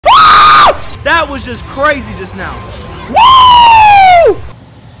That was just crazy just now. Woo!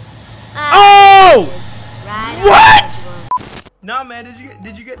 Oh! What? Nah, man,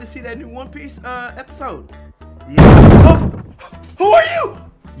 did you get to see that new One Piece episode? Yeah. Oh, who are you?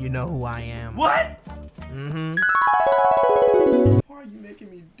 You know who I am. What? Mm-hmm. Why are you making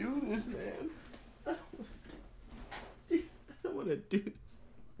me do this, man? I don't want to do this,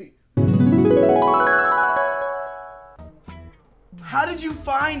 please. How did you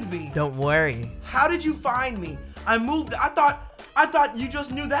find me? Don't worry. How did you find me? I moved. I thought you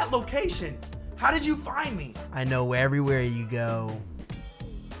just knew that location. How did you find me? I know everywhere you go.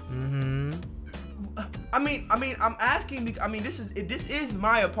 Mm-hmm. I mean, I'm asking. I mean, this is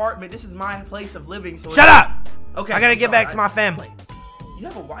my apartment. This is my place of living. So shut up. Okay. I gotta get back to my family. You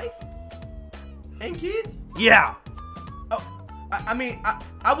have a wife and kids? Yeah. Oh, I mean,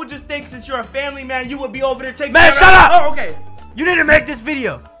 I would just think since you're a family man, you would be over there taking. Man, shut up. Oh, okay. You need to make this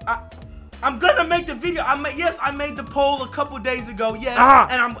video. I'm gonna make the video. Yes, I made the poll a couple days ago. Yes,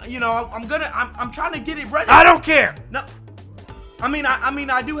 and I'm trying to get it ready. I don't care. No, I mean,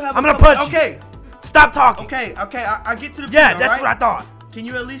 I do have. I'm gonna punch you. Okay, stop talking. Okay, I get to the video. Yeah, that's what I thought. Can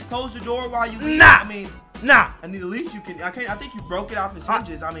you at least close the door while you leave? Nah. I mean, nah. I mean, at least you can. I think you broke it off its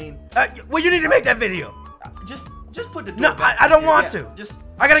hinges. I mean, well, you need to make that video. Just put the door back. I don't want to.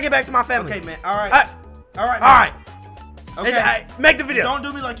 I gotta get back to my family. Okay, man. All right. All right. Okay, make the video. Don't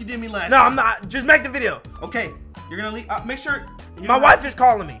do me like you did me last time. No, I'm not. Just make the video. Okay, you're gonna leave. Make sure. My wife is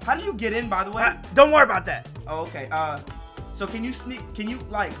calling me. How did you get in, by the way? Don't worry about that. Oh, okay. So can you sneak? Can you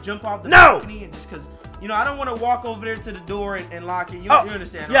like jump off the balcony and just because I don't want to walk over there to the door and lock it. You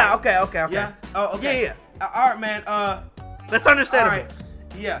understand? Yeah. Right? Okay. Yeah. Oh, okay. Yeah. All right, man. That's understandable. All right.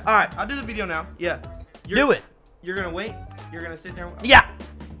 Yeah. All right. I'll do the video now. Yeah. Do it. You're gonna wait. You're gonna sit there. Yeah.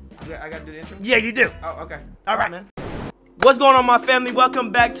 I gotta do the intro. Yeah, you do. Oh, okay. All right, man. What's going on, my family? Welcome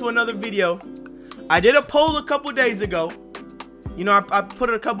back to another video. I did a poll a couple days ago. I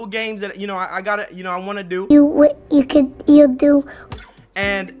put a couple games that I want to do. You do.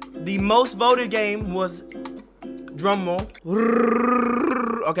 And the most voted game was drum roll.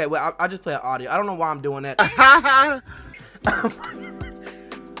 Okay, well I just play an audio. I don't know why I'm doing that.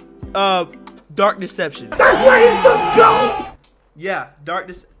 Dark Deception. That's where he's gonna go. Yeah, Dark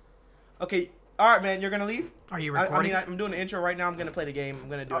Deception. Okay, all right, man. You're gonna leave. Are you recording? I'm doing the intro right now. I'm gonna play the game. I'm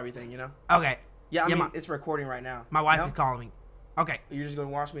gonna do everything, Okay. Yeah, I mean, it's recording right now. My wife is calling me. Okay. You're just gonna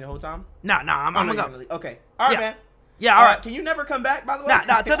watch me the whole time? No, I'm gonna go. Okay. All right, man. Yeah, all right. Can you never come back, by the way?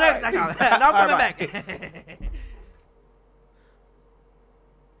 No, till next time. No, I'm coming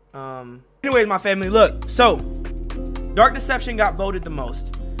back. Anyways, my family, look. So, Dark Deception got voted the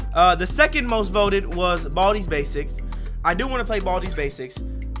most. The second most voted was Baldi's Basics. I do want to play Baldi's Basics,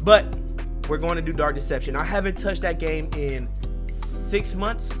 but we're going to do Dark Deception. I haven't touched that game in 6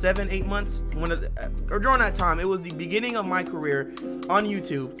 months, 7, 8 months. Or during that time, it was the beginning of my career on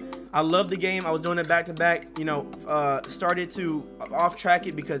YouTube. I loved the game. I was doing it back to back. Started to off track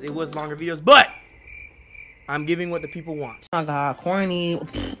it because it was longer videos, but I'm giving what the people want. Oh my God, corny,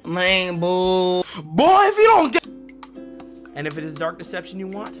 lame, bull. Boy, if you don't get. And if it is Dark Deception you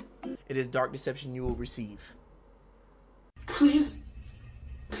want, it is Dark Deception you will receive. Please.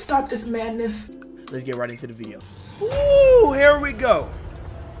 Stop this madness. Let's get right into the video. Ooh, here we go.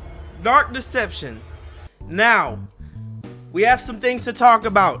 Dark Deception. Now, we have some things to talk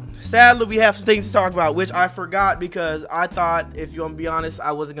about. Sadly, we have some things to talk about, which I forgot because I thought, if you want to be honest,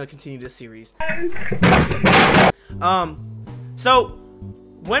 I wasn't going to continue this series. So,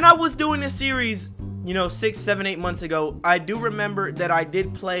 when I was doing this series, 6, 7, 8 months ago, I do remember that I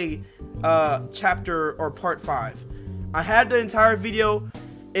did play chapter or part 5. I had the entire video.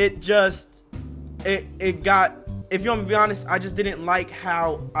 It got, if you want to be honest, I just didn't like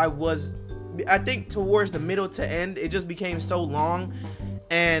how I think towards the middle to end, it just became so long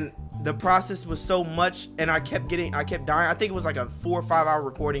and the process was so much and I kept dying. I think it was like a 4 or 5 hour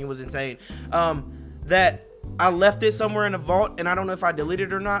recording. It was insane. That I left it somewhere in the vault and I don't know if I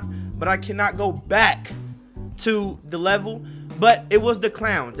deleted it or not, but I cannot go back to the level, but it was the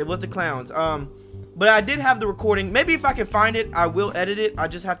clowns. But I did have the recording. Maybe if I can find it, I will edit it. I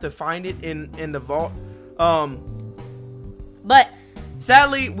just have to find it in the vault. But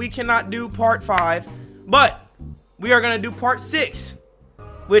sadly, we cannot do part 5. But we are going to do part 6.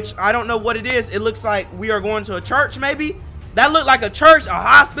 Which I don't know what it is. It looks like we are going to a church, maybe. That looked like a church, a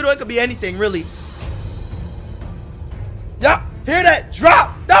hospital. It could be anything, really. Yup. Hear that?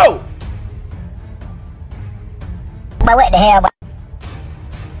 Drop. No. But what the hell?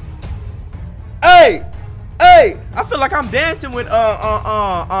 Hey, I feel like I'm dancing with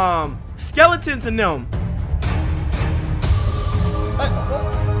skeletons in them.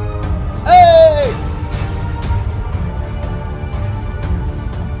 Hey,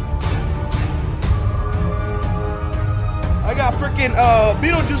 freaking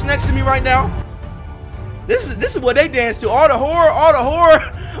Beetlejuice next to me right now. This is what they dance to. All the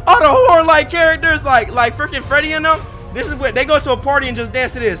horror like characters like freaking Freddy and them. This is what they go to a party and just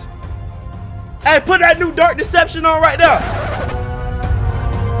dance to this. Hey, put that new Dark Deception on right now.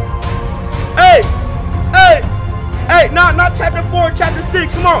 Hey, not chapter 4, chapter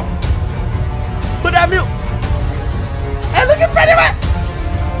 6. Come on. Put that mute. Hey, look at Freddy, man.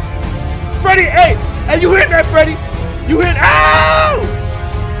 Freddy, hey, you hit that, Freddy. You hit, ow!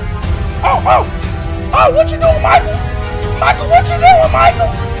 Oh, what you doing, Michael? Michael, what you doing, Michael?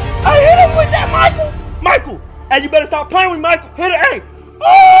 I hit him with that, Michael. Hey, you better stop playing with me, Michael. Hit it, hey.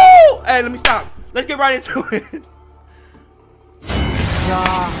 Oh! Hey, let me stop. Let's get right into it.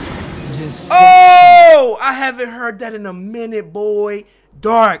 Oh, I haven't heard that in a minute, boy.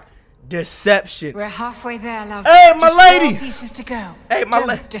 Dark Deception. We're halfway there, love. Hey, my Just lady. 4 pieces to go. Hey, my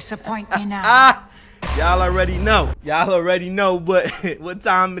lady. Don't disappoint me now. Y'all already know. Y'all already know what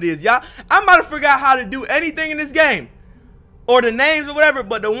time it is. Y'all, I might have forgot how to do anything in this game. Or the names or whatever,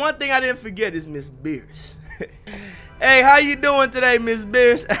 but the one thing I didn't forget is Miss Beers. Hey, how you doing today, Miss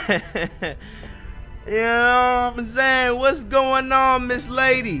Beers? You know what I'm saying? What's going on, Miss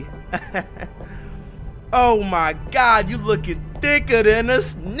Lady? Oh my God, you looking thicker than a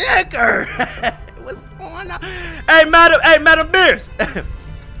Snicker. What's going on? Hey, Madam Beers.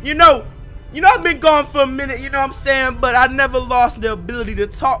 You know, I've been gone for a minute, you know what I'm saying? But I never lost the ability to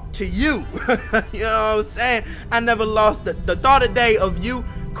talk to you. You know what I'm saying? I never lost the thought of day of you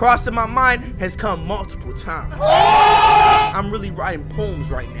crossing my mind has come multiple times. I'm really writing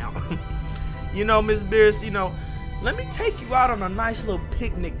poems right now. You know, Miss Beers, you know, let me take you out on a nice little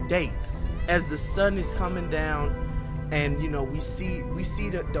picnic date as the sun is coming down and, you know, we see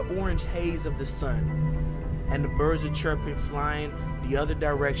the orange haze of the sun and the birds are chirping, flying the other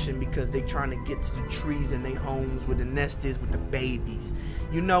direction because they trying to get to the trees in their homes where the nest is with the babies.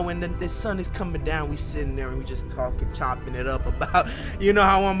 You know, and then the sun is coming down, we sitting there and we just talking, chopping it up about, you know,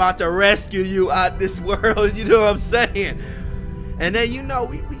 how I'm about to rescue you out this world, you know what I'm saying? And then, you know,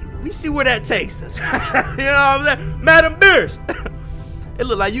 we see where that takes us. You know what I'm saying? Madam Beers, it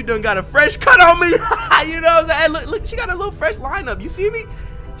look like you done got a fresh cut on me. You know what I'm saying? Hey, look, she got a little fresh lineup. You see me?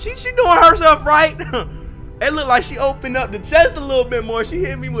 She doing herself right. It look like she opened up the chest a little bit more. She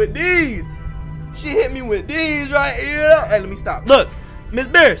hit me with these. Right here. Hey, let me stop. Look, Miss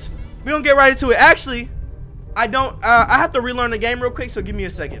Beers, we gonna get right into it. Actually, I have to relearn the game real quick, so give me a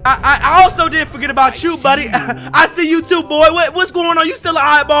second. I also didn't forget about you, buddy. I see you too, boy. What's going on? You still an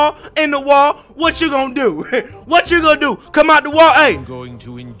eyeball in the wall? What you gonna do? What you gonna do? Come out the wall, hey. I'm going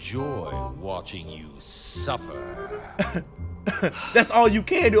to enjoy watching you suffer. That's all you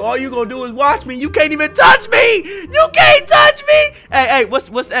can do. All you gonna do is watch me. You can't even touch me. You can't touch me. Hey, what's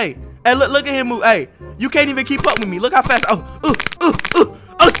hey? Hey, look at him move. Hey, you can't even keep up with me. Look how fast.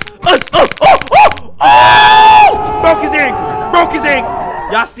 Broke his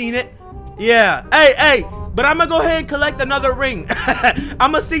ankles. Y'all seen it? Yeah. Hey. But I'm gonna go ahead and collect another ring.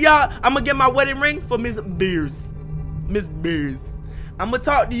 I'm gonna see y'all. I'm gonna get my wedding ring for Miss Beers. Miss Beers. I'm gonna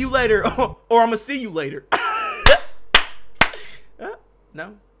talk to you later, or I'm gonna see you later.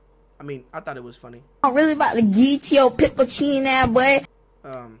 No? I mean, I thought it was funny. I'm really about to get your pickle chin now, boy.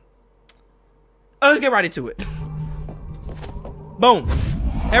 Let's get right into it. Boom.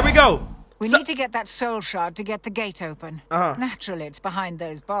 Here we go. We need to get that soul shard to get the gate open. Naturally, it's behind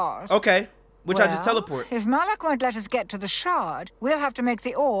those bars. Okay. Which I just teleport. If Malak won't let us get to the shard, we'll have to make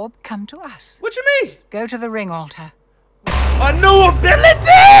the orb come to us. What you mean? Go to the ring altar. A new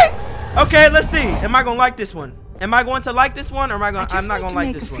ability? Okay, let's see. Am I gonna like this one? Am I going to like this one, or am I going? I'm not gonna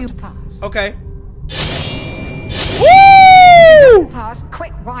like this one. Okay. Woo! Pass.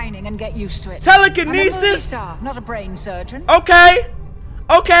 Quit whining and get used to it. Telekinesis. I'm a movie star, not a brain surgeon. Okay.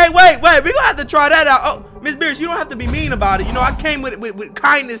 Wait. We gonna have to try that out. Oh, Miss Beers, you don't have to be mean about it. You know, I came with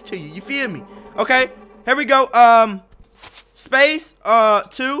kindness to you. You feel me? Okay. Here we go. Space.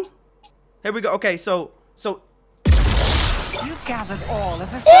 2. Here we go. Okay. So. You've gathered all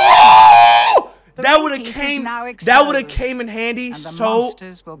of us. Oh! That would have came in handy. And the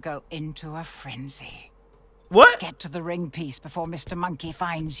monsters will go into a frenzy. What? Get to the ring piece before Mr. Monkey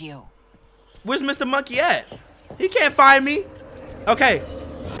finds you. Where's Mr. Monkey at? He can't find me. Okay.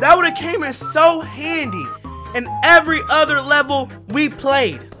 That would have came in so handy in every other level we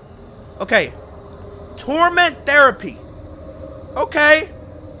played. Okay. Torment therapy. Okay.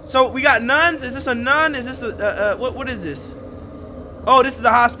 So we got nuns. Is this a nun? Is this a what is this? Oh, this is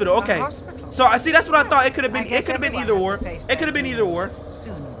a hospital. Okay. A hospital? So I see. That's what I thought. It could have been. It could have been either or. It could have been either or.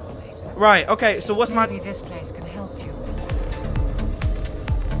 Sooner or later. Right. Okay. So what's Maybe this place can help you.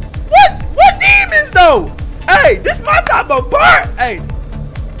 What demons though? Hey, this my type of part. Hey.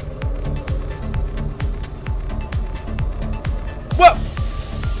 What?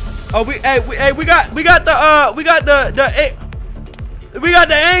 Oh, we got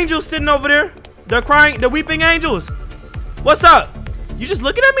the angels sitting over there. The weeping angels. What's up? You just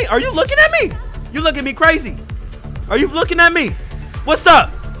looking at me? Are you looking at me? You looking at me crazy? Are you looking at me? What's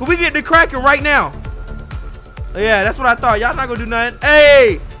up? Can we get the cracking right now? Yeah, that's what I thought. Y'all not gonna do nothing.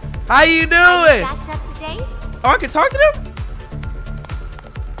 Hey, how you doing? Are your shots up to date? Oh, I can talk to them?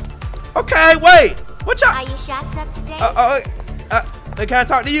 Okay, wait. What y'all? Are your shots up to date? Can I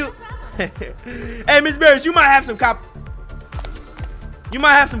talk to you? Hey, Miss Bears, you might have some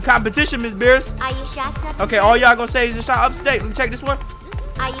competition, Miss Bears. Are your shots up to date? Okay, all y'all gonna say is your shot up to date. Let me check this one.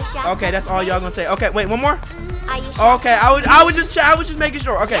 Are your shots Okay, that's all y'all gonna say. Okay, wait, one more. Are your shots Okay, I was just making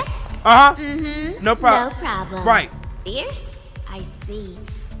sure. Okay. No problem. No problem. Right. Fierce? I see.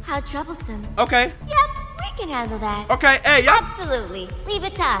 How troublesome. Okay. Yep, we can handle that. Okay, hey, y'all. Absolutely. Leave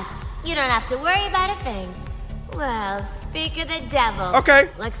it to us. You don't have to worry about a thing. Well, speak of the devil. Okay.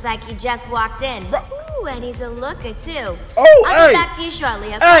 Looks like you just walked in. Ooh, and he's a looker too. Oh, I'll get back to you shortly,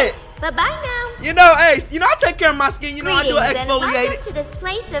 okay? Hey. Bye-bye now. You know, hey, I take care of my skin. You know, I do Greetings, and welcome exfoliate. to this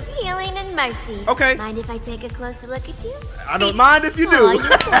place of healing and mercy. Okay. Mind if I take a closer look at you? I don't mind if you do. Oh, you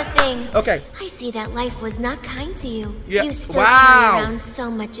poor thing. Okay. I see that life was not kind to you. Yeah. You still Wow. carry around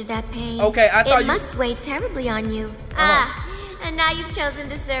so much of that pain. Okay, I thought it must weigh terribly on you. And now you've chosen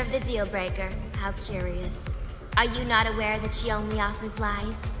to serve the deal breaker. How curious. Are you not aware that she only offers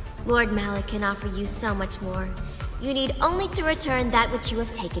lies? Lord Malik can offer you so much more. You need only to return that which you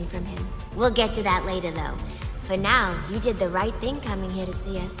have taken from him. We'll get to that later, though. For now, you did the right thing coming here to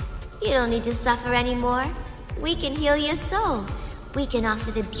see us. You don't need to suffer anymore. We can heal your soul. We can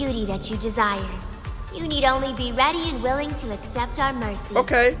offer the beauty that you desire. You need only be ready and willing to accept our mercy.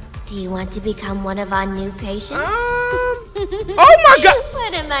 Okay. Do you want to become one of our new patients? Oh my God!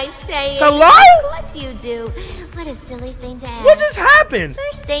 What am I saying? Hello? Of course you do. What a silly thing to ask. What just happened?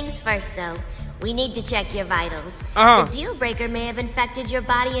 First things first, though. We need to check your vitals. Uh-huh. The deal breaker may have infected your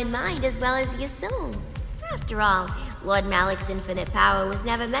body and mind as well as your soul. After all, Lord Malik's infinite power was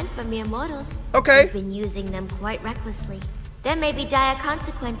never meant for mere mortals. Okay. You've been using them quite recklessly. There may be dire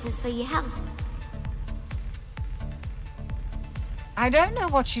consequences for your health. I don't know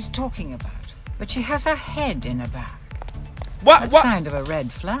what she's talking about, but she has her head in a bag. What? That's kind of a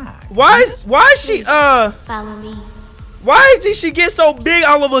red flag. Why is she Follow me. Why did she get so big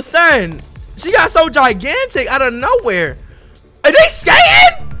all of a sudden? She got so gigantic out of nowhere. Are they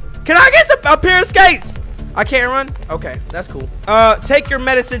skating? Can I get a pair of skates? I can't run? Okay, that's cool. Take your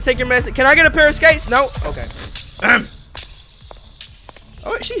medicine, Can I get a pair of skates? No? Okay.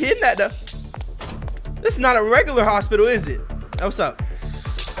 Oh, she hitting that though. This is not a regular hospital, is it? What's up?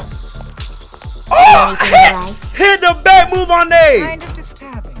 Oh, hit the back move on there. Kind of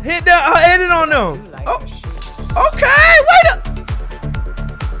disturbing. Hit it on them. Like Oh, the shoe. okay, wait up.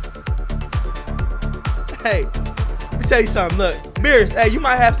 Hey, let me tell you something. Look, Beers, hey, you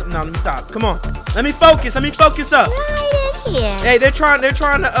might have something. No, let me stop. Come on. Let me focus up. Right in here. Hey, they're trying to,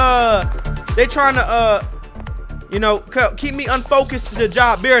 you know, keep me unfocused to the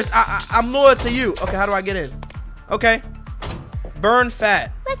job. Beers, I'm loyal to you. Okay, how do I get in? Okay. Burn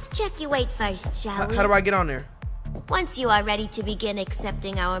fat. Let's check your weight first, shall we? How do I get on there? Once you are ready to begin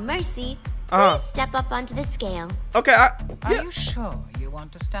accepting our mercy, please step up onto the scale. Okay, Are you sure you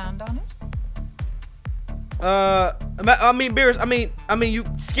want to stand on it? I mean, Beers, I mean, you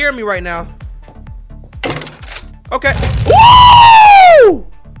scare me right now. Okay. Woo!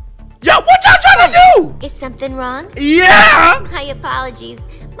 Yo, what y'all trying to do? Is something wrong? Yeah! My apologies.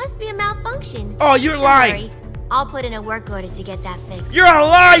 Must be a malfunction. Oh, you're Don't lying. worry. I'll put in a work order to get that fixed. You're a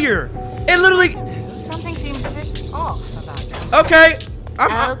liar. It literally. Something seems a bit off about this. Okay.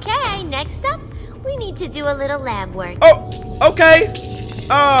 Okay, next up, we need to do a little lab work. Oh, okay.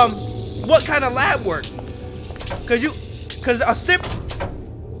 What kind of lab work? Cause a sip.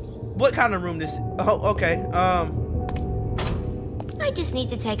 What kind of room this? Oh, okay. I just need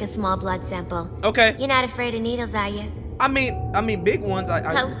to take a small blood sample. Okay. You're not afraid of needles, are you? I mean, big ones.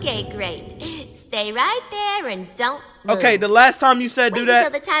 Okay, great. Stay right there and don't move. Okay, the last time you said do Wait that.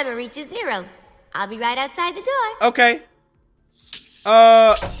 until the timer reaches 0. I'll be right outside the door. Okay.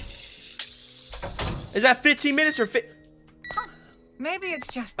 Is that 15 minutes or Maybe it's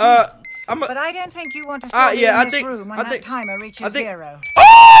just but I don't think you want to stay in this room when that timer reaches 0.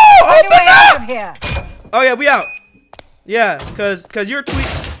 Oh, Get open away out up! of here. Oh yeah, we out. Yeah, cause you're tweet.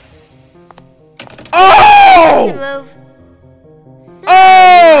 Oh! Move. So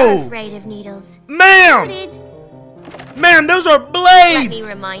Oh! you're afraid of needles. Ma'am! Noted. Ma'am, those are Let blades. me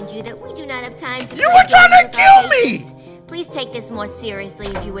remind you that we do not have time to. You were trying to kill me. Please take this more seriously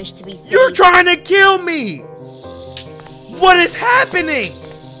if you wish to be safe. You're trying to kill me. What is happening?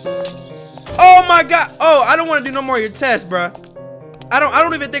 Oh my God. Oh, I don't want to do no more of your tests, bruh. I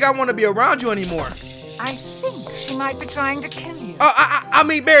don't even think I want to be around you anymore. I think she might be trying to kill you. I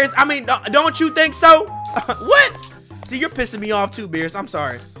mean, Bears, don't you think so? What? See, you're pissing me off too, Bears. I'm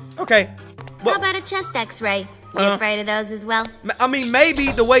sorry. Okay. How about a chest x-ray? You afraid of those as well? I mean, maybe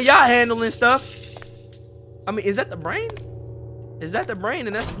the way y'all handling stuff. I mean, is that the brain? Is that the brain?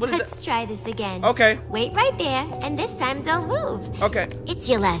 And that's, what is Let's try this again. Okay. Wait right there, and this time don't move. Okay. It's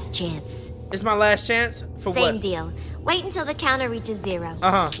your last chance. It's my last chance? For Same what? deal. Wait until the counter reaches 0.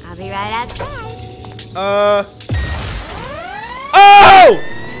 Uh-huh. I'll be right outside. Oh! Oh!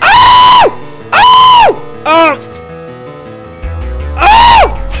 Oh!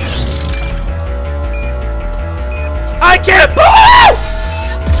 Oh! I can't pull out!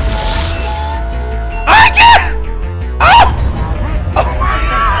 I can't! Oh! Oh my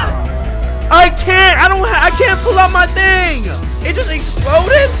God! I can't! I can't pull out my thing! It just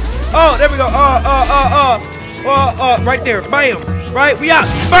exploded? Oh, there we go. Right there. Bam! Right? We out!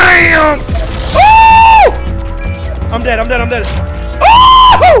 Bam! Oh! I'm dead. Oh!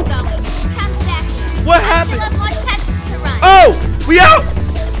 What happened? Oh! We out!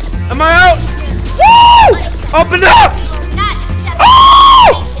 Am I out? Woo! Open up!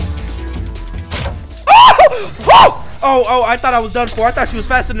 Oh! Oh, I thought I was done for. I thought she was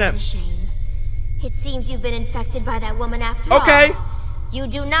faster than that. Shame. It seems you've been infected by that woman after all. Okay. You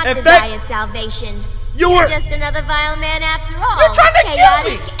do not Infect- desire salvation. You're You're just another vile man after all. You're trying to kill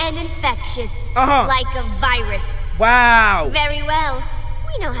me. Chaotic and infectious. Uh-huh. Like a virus. Wow. Very well.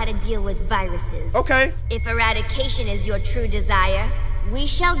 We know how to deal with viruses. Okay. If eradication is your true desire, we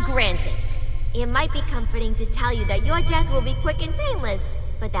shall grant it. It might be comforting to tell you that your death will be quick and painless,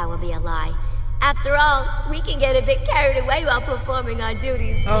 but that will be a lie. After all, we can get a bit carried away while performing our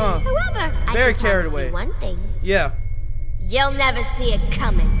duties. However, Very I can carried promise away. you one thing. Yeah. You'll never see it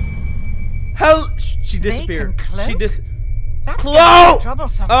coming. Hell, she disappeared. She That's Chloe!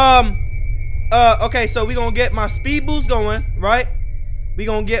 troublesome. Okay, so we gonna get my speed boost going, right? We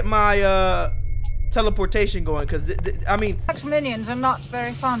gonna get my teleportation going, cause I mean, Minions are not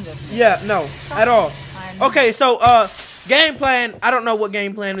very fond of me. yeah, no, at all. I know. Okay, so game plan. I don't know what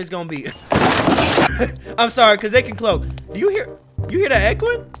game plan is gonna be. I'm sorry, cause they can cloak. Do you hear that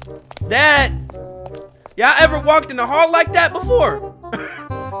echoing? That y'all ever walked in a hall like that before?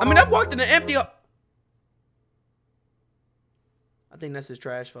 I mean, I've walked in an empty. I think that's his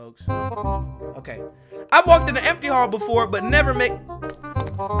trash, folks. Okay, I've walked in an empty hall before, but never make.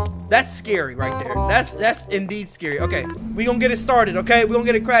 That's scary right there. That's indeed scary. Okay, we gonna get it started. Okay, we gonna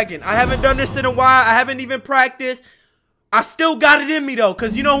get it cracking. I haven't done this in a while. I haven't even practiced. I still got it in me though,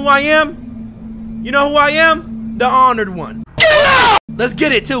 cause you know who I am. You know who I am? The honored one. Let's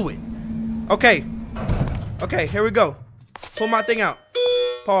get it to it. Okay. Okay, here we go. Pull my thing out.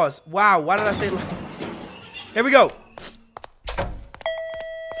 Pause. Wow, why did I say like? Here we go.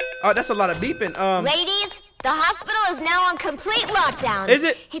 Oh, that's a lot of beeping. Ladies, the hospital is now on complete lockdown. Is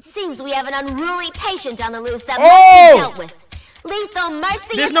it? It seems we have an unruly patient on the loose that Oh! must be dealt with. Lethal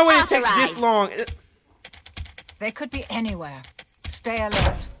mercy There's is no way it takes authorized. this long. They could be anywhere. Stay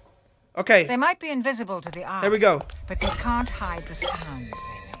alert. Okay. They might be invisible to the eye. There we go. But they can't hide the sounds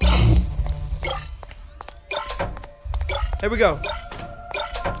they make. Here we go.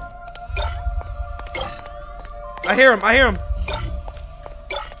 I hear him. I hear him.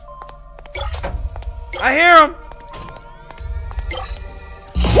 I hear him.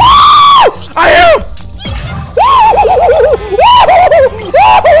 Woo! I hear him.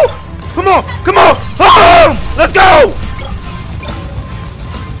 Woo! Come on. Come on. Let's go.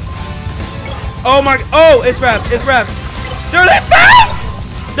 Oh my. Oh, it's raps. It's raps. They're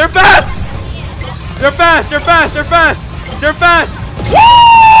fast. They're fast. They're fast. They're fast. They're fast. They're fast.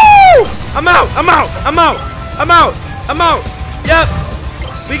 Woo! I'm out. I'm out. I'm out. I'm out. I'm out. Yep.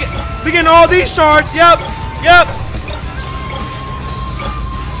 We getting all these shards. Yep. Yep.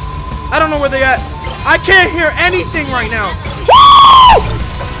 I don't know where they at. I can't hear anything right now. Woo!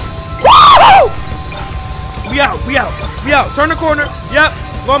 Woo! We out. We out. We out. Turn the corner. Yep.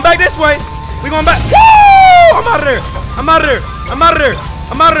 Going back this way. We going back. Woo! I'm out of there. I'm out of there. I'm out of there.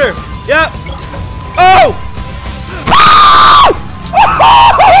 I'm out of there. Yep. Oh!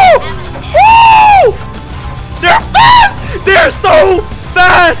 Woo! They're fast! They're so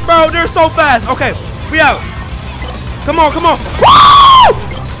fast, bro. They're so fast. Okay, we out. Come on, come on. Woo!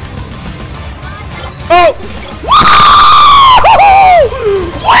 Oh! Woo!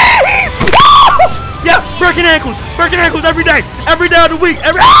 Yeah, breaking ankles every day of the week.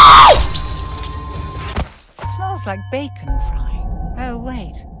 It smells like bacon frying. Oh,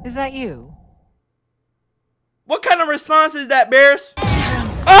 wait. Is that you? What kind of response is that, Bears?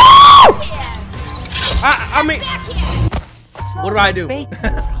 Oh! I mean, what do I do?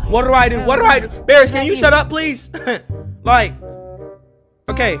 What do I do? What do I do? Bears, can you shut up, please? Like,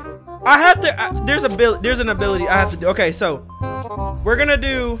 okay, I have to. There's an ability I have to do. Okay, so we're gonna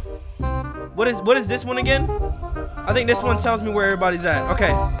do. What is this one again? I think this one tells me where everybody's at.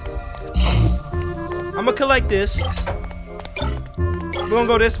 Okay, I'm gonna collect this. We're gonna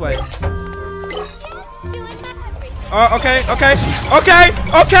go this way. Okay.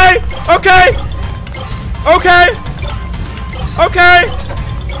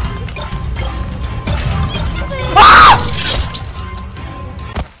 Ah!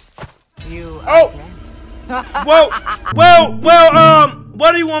 Well,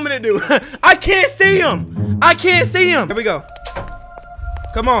 what do you want me to do? I can't see him. Here we go.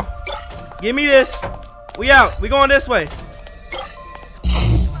 Come on. Give me this. We out. We going this way.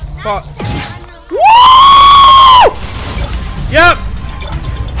 Fuck. Woo! Yep.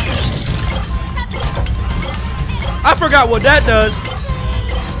 I forgot what that does.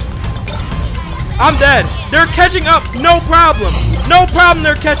 I'm dead. They're catching up. No problem. No problem.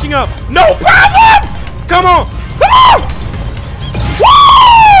 They're catching up. No problem. Come on. Come on.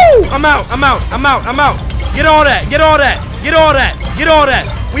 Woo! I'm out. Get all that.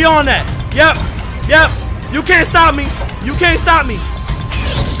 We on that. Yep. You can't stop me.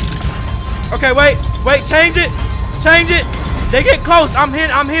 Okay, wait. Change it. They get close. I'm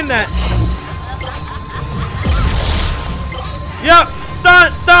hitting that. Yep.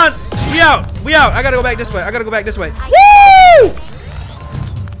 Stun. We out. I gotta go back this way. Woo!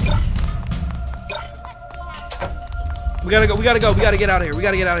 We gotta go. We gotta get out of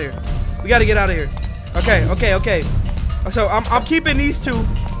here. Okay. So I'm keeping these two,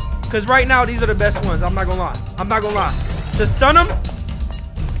 cause right now these are the best ones. I'm not gonna lie. To stun them,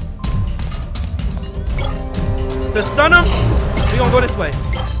 we gonna go this way.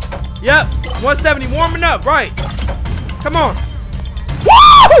 Yep. 170. Warming up. Right. Come on.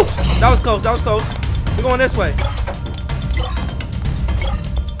 Woo! That was close. We're going this way.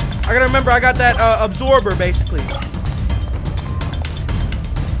 I gotta remember I got that absorber basically.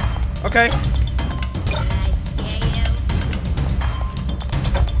 Okay.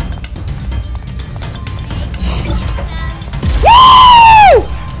 Woo!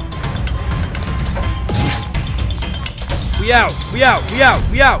 We out.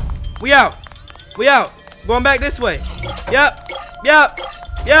 Going back this way. Yep.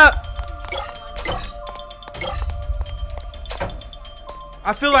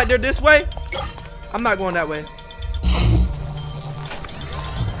 I feel like they're this way. I'm not going that way.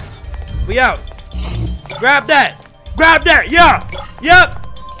 We out. Grab that. Yeah. Yep.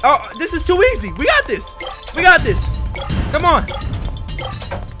 Oh, this is too easy. We got this. Come on.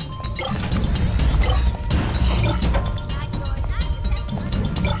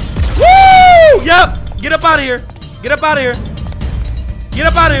 Woo! Yep. Get up out of here.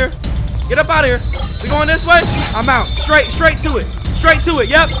 We going this way? I'm out. Straight to it.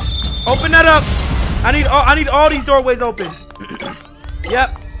 Yep. Open that up. I need all these doorways open.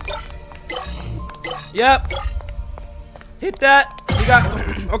 Yep. Hit that. We got.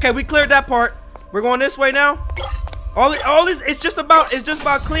 Okay, we cleared that part. We're going this way now. All this. It's just about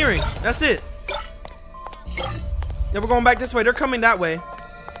clearing. That's it. Yeah, we're going back this way. They're coming that way.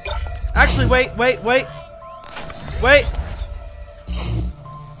 Actually, wait. Woo!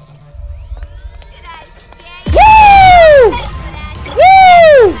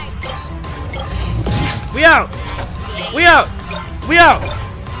 We out.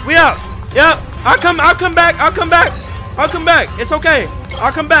 Yep. I'll come back. It's okay.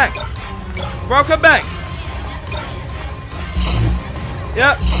 I'll come back. Bro, I'll come back.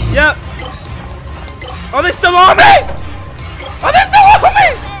 Yep. Are they still on me?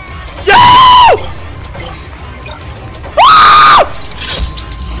 Yo!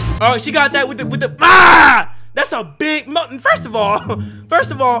 Oh, she got that with the that's a big mountain. First of all,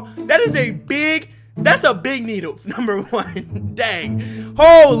 that's a big needle. Number one. Dang.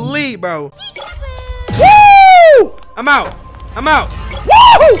 Holy, bro. Woo! I'm out.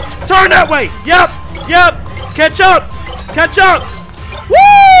 Woo! Turn that way. Yep. Catch up.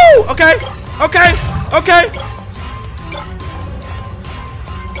 Woo! Okay.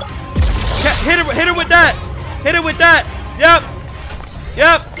 Hit her with that.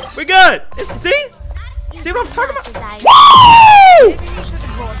 Yep. We good. See what I'm talking about? Woo!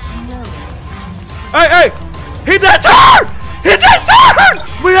 Hey! Hit that turn!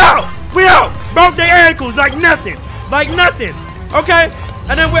 We out! Broke their ankles. moves like nothing. Like nothing. Okay.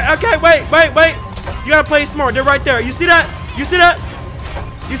 And then okay, wait. You gotta play smart. They're right there. You see that? You see that?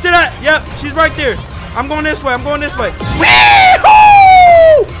 You see that? Yep, she's right there. I'm going this way. I'm going this way.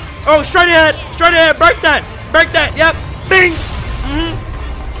 Wee-hoo! Oh, straight ahead. Straight ahead. Break that. Break that. Yep. Bing.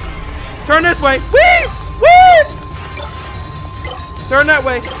 Turn this way. Wee! Wee! Turn that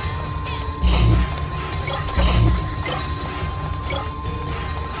way.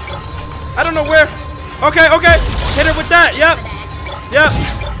 I don't know where. Okay. Hit it with that. Yep.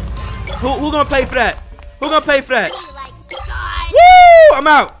 Who gonna pay for that? Who gonna pay for that? Woo! I'm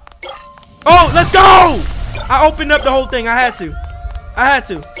out. Oh, let's go! I opened up the whole thing. I had to.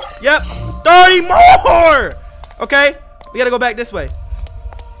 Yep. 30 more! Okay. We gotta go back this way.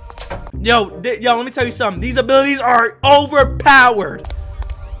 Yo, let me tell you something. These abilities are overpowered.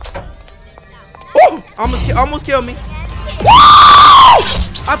 Ooh! Almost killed me. Woo!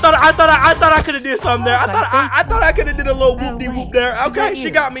 I thought I could have did something there. I thought I could have did a little whoop-de-whoop there. Okay, she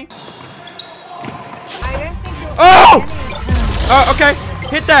got me. Oh! Okay.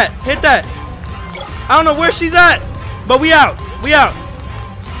 Hit that. I don't know where she's at, but we out.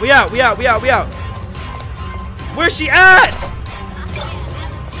 Where's she at?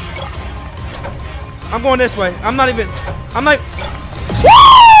 I'm going this way. I'm like,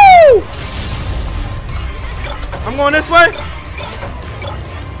 woo! I'm going this way.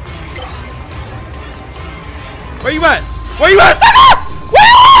 Where you at? Sucker!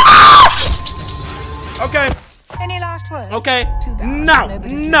 Okay. Any last words? Okay. Too bad.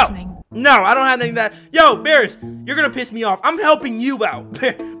 No, I don't have any of that. Yo, Beerus, you're gonna piss me off. I'm helping you out.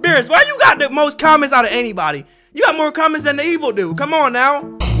 Beerus, why you got the most comments out of anybody? You got more comments than the evil dude. Come on now.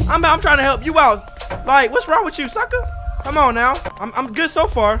 I'm trying to help you out. Like, what's wrong with you, sucker? Come on now. I'm good so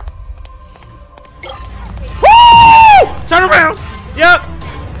far. Woo! Turn around. Yep.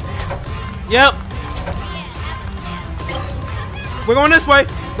 We're going this way.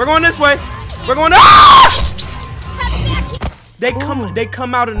 Ah! They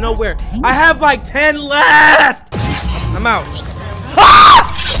come out of nowhere. I have like 10 left. I'm out.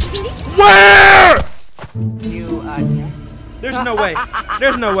 Ah! Where? There's no way.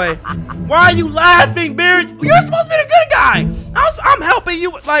 Why are you laughing, Beard? You're supposed to be the good guy. I'm helping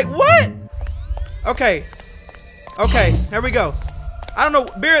you. Like what? Okay. Here we go. I don't know,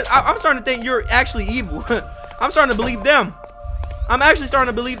 Beard. I'm starting to think you're actually evil. I'm starting to believe them. I'm actually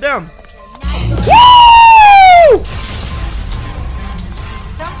starting to believe them. Woo!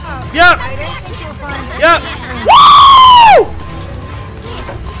 Somehow, yep. I don't think you'll find it. Yep. Woo!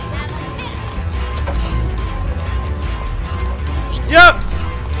 Yep.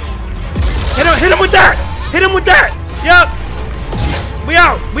 Hit him with that. Yep. We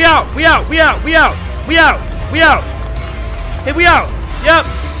out. Here we out. Yep.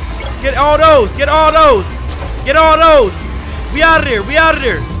 Get all those. We out of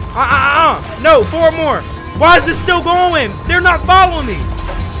there. No, 4 more. Why is this still going? They're not following me.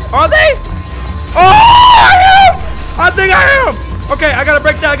 Are they? Oh, I am. I think I am. Okay, I gotta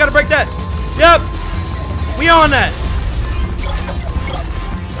break that. Yep. We on that.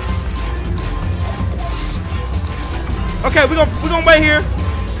 Okay, we gonna wait here.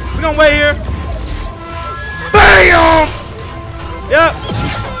 Bam! Yep.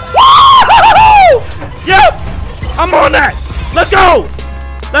 Woo! Yep. I'm on that. Let's go!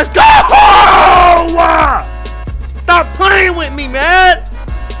 Stop playing with me, man!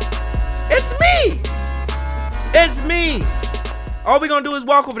 It's me! All we gonna do is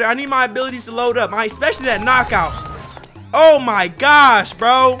walk over there. I need my abilities to load up, especially that knockout. Oh my gosh,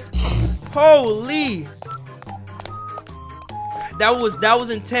 bro! Holy! That was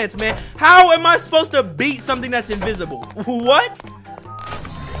intense, man. How am I supposed to beat something that's invisible? What?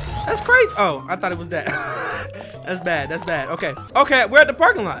 That's crazy. Oh, I thought it was that. That's bad. Okay, we're at the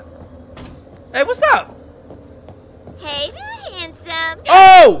parking lot. Hey, what's up? Hey there, handsome.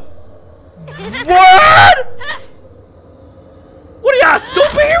 Oh! What? What are y'all,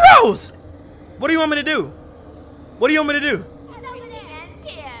 superheroes? What do you want me to do? What? What? What do you want to do?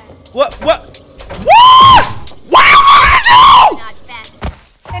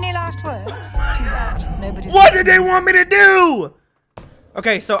 Any last words? Too bad. Nobody's What did they want me to do?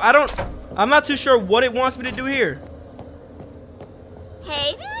 Okay, so I'm not too sure what it wants me to do here.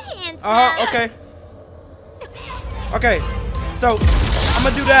 Hey there, handsome. Okay, so I'm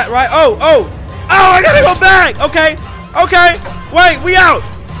gonna do that, right? Oh, I gotta go back. Okay, wait, we out.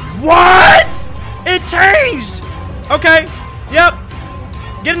 What? It changed. Okay, yep.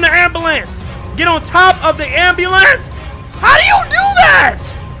 Get in the ambulance. Get on top of the ambulance. How do you do that?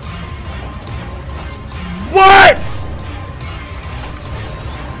 What?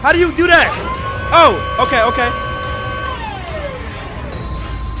 How do you do that? Oh, okay, okay.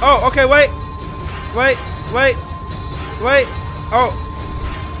 Oh, okay, wait. Wait. Oh.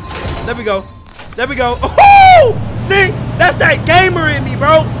 There we go. There we go. Oh! See? That's that gamer in me,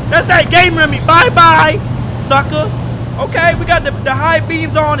 bro. That's that gamer in me. Bye-bye, sucker. Okay, we got the high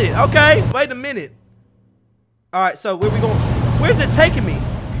beams on it. Okay, wait a minute. All right, so where we going? Where's it taking me?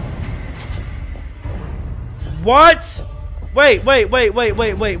 What? Wait.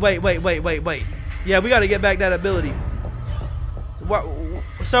 Yeah, we got to get back that ability. What?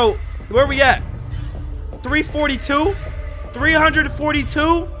 So, where we at? 342?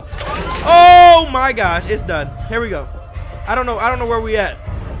 342? Oh my gosh, it's done. Here we go. I don't know where we at.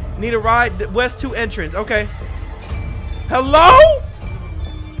 Need a ride. West 2 entrance. Okay. Hello?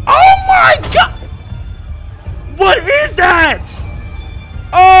 Oh my god! What is that?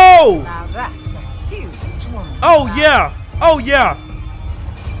 Oh! Now that's a huge woman. Oh yeah. Oh yeah.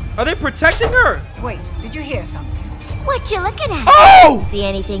 Are they protecting her? Wait, did you hear something? What you looking at? Oh! See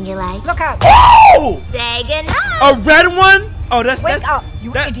anything you like? Look out! Oh! Say goodnight. A red one? Oh, that's Wake up,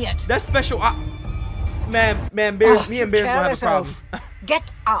 you idiot! That's special. Man, Bears, me and Bears gonna have a problem. Get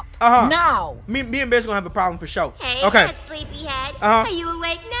up now. Me and Bears gonna have a problem for sure. Hey, okay. sleepyhead. Are you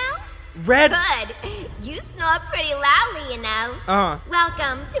awake now? Red. Good. You snore pretty loudly, you know.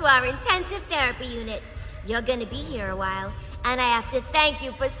 Welcome to our intensive therapy unit. You're gonna be here a while, and I have to thank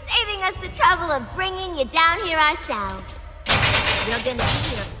you for saving us the trouble of bringing you down here ourselves. You're gonna be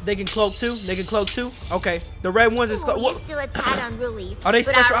here. They can cloak too. They can cloak too. Okay. The red ones is. You're still a tad unruly. Are they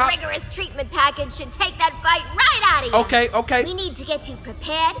special But our ops? rigorous treatment package should take that fight right out of you. Okay. Okay. We need to get you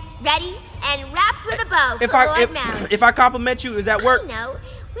prepared, ready, and wrapped with a bow If for I Lord Malik. if I compliment you, does that work? No.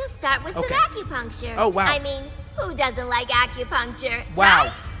 We'll start with Okay. some acupuncture. Oh, wow. I mean, who doesn't like acupuncture? Wow.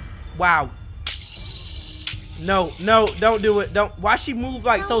 Right? Wow. No, don't do it. Don't. Why she move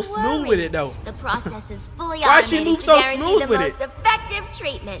like so Don't smooth worry. with it though? The process is fully Why automated she move to so guarantee smooth the with most it? effective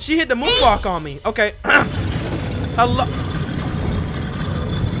treatment. She hit the moonwalk on me. Okay. Hello.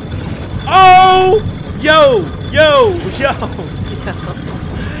 Oh! Yo!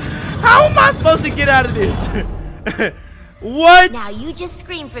 How am I supposed to get out of this? What? Now you just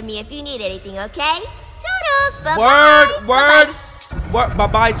scream for me if you need anything, okay? Toodles! Bye-bye! Word.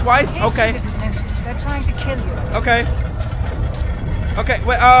 Bye-bye twice? In case Okay. you didn't notice, they're trying to kill you. Okay. Okay,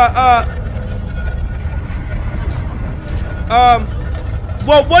 wait,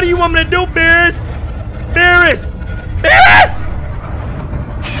 well, what do you want me to do, Beerus? Beerus!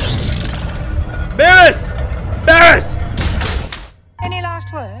 Any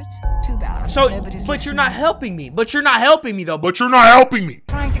last words? Too bad. So, Nobody's but you're listening. not helping me. But you're not helping me, though. Trying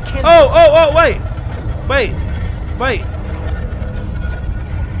to kill you. Oh, wait.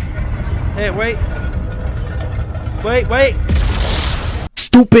 Hey, wait.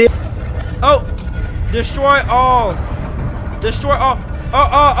 Stupid. Oh, destroy all.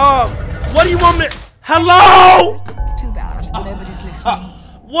 What do you want me to... Hello? Too bad. Nobody's listening.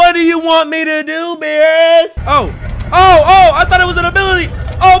 What do you want me to do, Beerus? Oh, I thought it was an ability.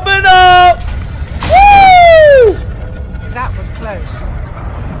 Open up. Woo! That was close.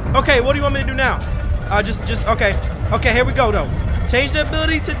 Okay, what do you want me to do now? Okay. Okay, here we go though. Change the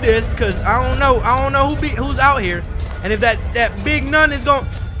ability to this, cause I don't know who's out here, and if that big nun is going.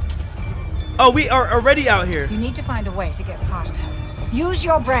 Oh, we are already out here. You need to find a way to get past her. Use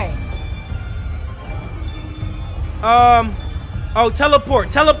your brain. Oh,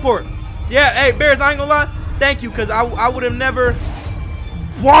 teleport. Yeah, hey, Bears, I ain't gonna lie. Thank you, cause I would have never.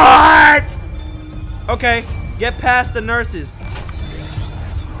 What? Okay, get past the nurses.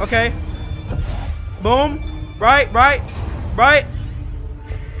 Okay. Boom. Right.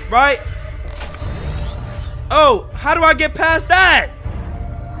 Oh, how do I get past that?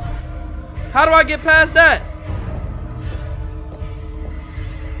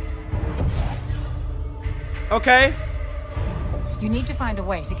 Okay. You need to find a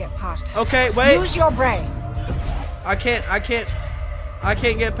way to get past her. Okay, wait. Use your brain. I can't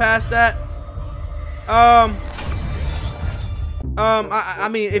get past that. I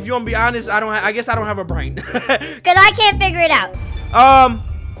mean, if you want to be honest, I guess I don't have a brain. Cause I can't figure it out.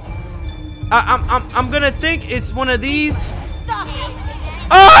 I'm gonna think it's one of these. Stop it.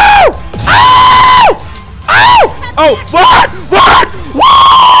 Oh! What?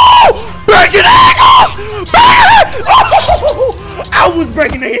 Whoa! Breaking ankles! I was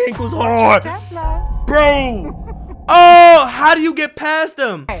breaking the ankles hard, bro. Oh, how do you get past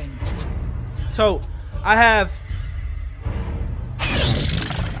them? So, I have.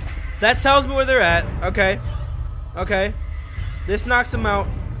 That tells me where they're at. Okay. This knocks them out.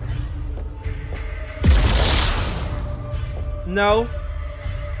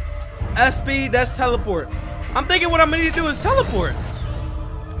 S speed, that's teleport. I'm thinking what I'm gonna need to do is teleport.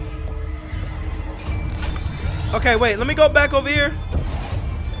 Okay, wait, let me go back over here.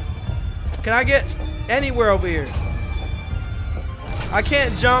 Can I get anywhere over here? I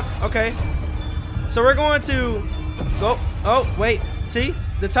can't jump. Okay. So we're going to go. Oh, wait. See?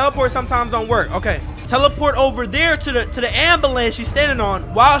 The teleport sometimes don't work. Okay. Teleport over there to the ambulance she's standing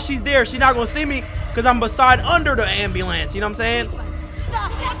on. While she's there, she's not gonna see me because I'm beside under the ambulance. You know what I'm saying?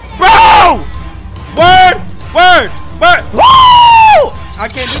 Bro! Word! Woo! I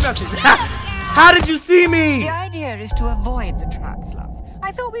can't do nothing. How did you see me? The idea is to avoid the traps, love.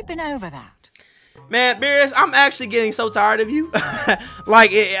 I thought we'd been over that. Man, Beerus, I'm actually getting so tired of you.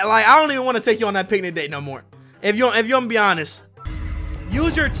 like I don't even want to take you on that picnic date no more. If you want to be honest.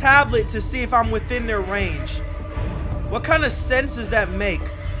 Use your tablet to see if I'm within their range. What kind of sense does that make?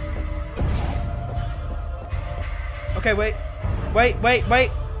 Okay, wait.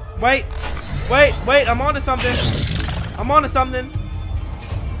 I'm onto something.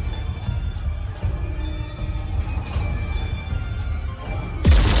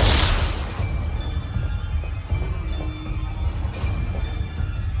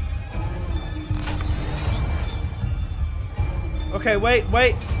 Okay, wait.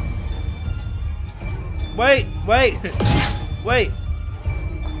 Woo!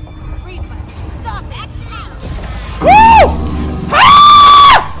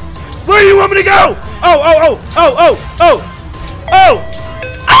 Ah! Where do you want me to go? Oh!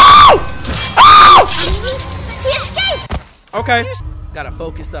 He escaped! Okay. Gotta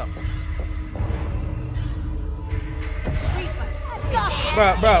focus up.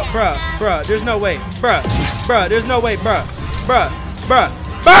 Bruh. There's no way. Bruh. There's no way, bruh. Bow!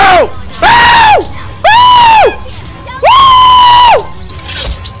 Woo!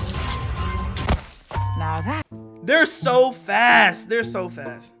 Now that. They're so fast.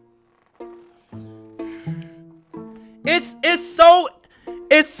 It's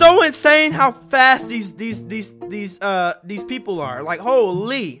so insane how fast these people are. Like,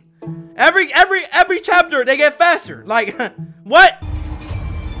 holy. Every chapter they get faster. Like, what?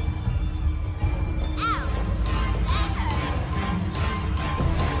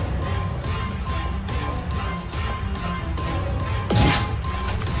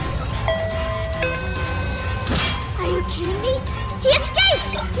 Are you kidding me? He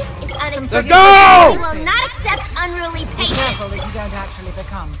escaped! This is unacceptable. Let's go! We will not accept unruly Be careful that patience. you don't actually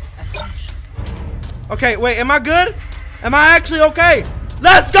become a fish. Okay, wait, am I good? Am I actually okay?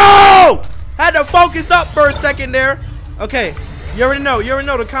 Let's go! Had to focus up for a second there. Okay, you already know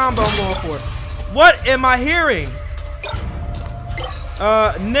the combo I'm going for. What am I hearing?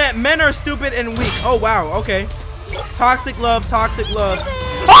 Men are stupid and weak. Oh, wow, okay. Toxic love.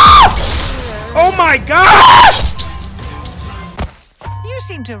 Ah! Oh my god! You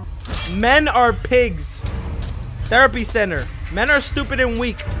seem to. Men are pigs. Therapy center. Men are stupid and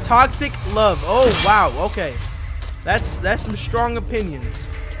weak. Toxic love. Oh wow. Okay. That's some strong opinions.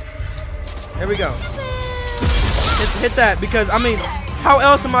 There we go. Hit that because I mean, how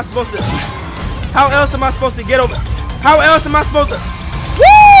else am I supposed to get over? How else am I supposed to?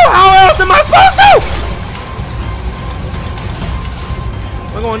 Woo! How else am I supposed to?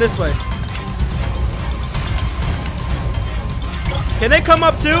 We're going this way. Can they come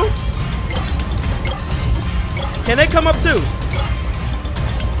up too?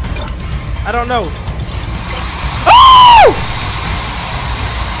 I don't know. Oh!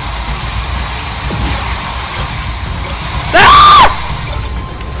 Ah!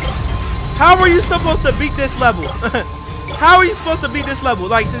 How are you supposed to beat this level? How are you supposed to beat this level?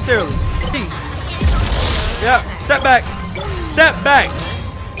 Like, sincerely. Yeah, step back.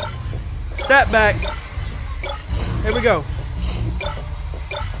 Here we go.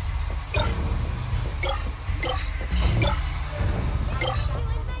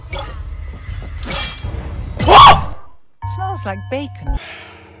 Smells like bacon.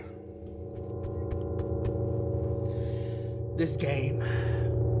 This game.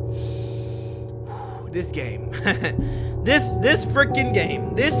 This freaking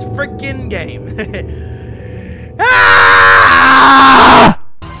game. Ah!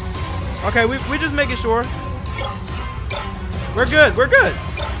 Okay, we just making sure. We're good.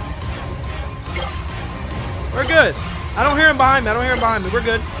 I don't hear him behind me. We're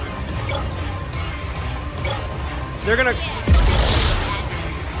good. They're gonna.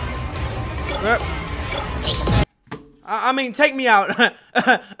 I mean, take me out.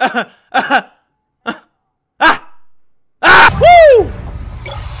 Woo!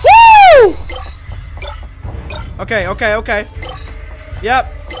 Okay.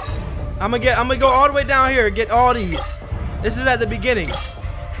 Yep. I'm gonna go all the way down here and get all these. This is at the beginning.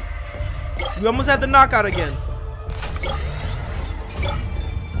 We almost had the knockout again.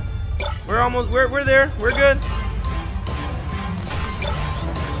 We're there. We're good.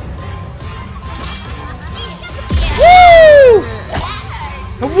 Woo!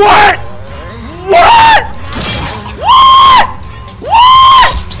 What? What? What?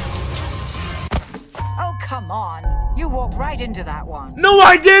 What? Oh, come on. You walked right into that one. No,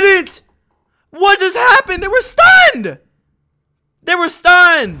 I didn't. What just happened? They were stunned. They were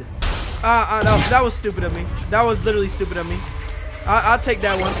stunned. No, that was stupid of me. That was literally stupid of me. I'll take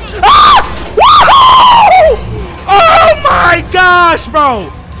that one. Ah! Oh my gosh,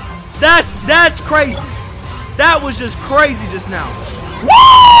 bro. That's crazy. That was just crazy just now.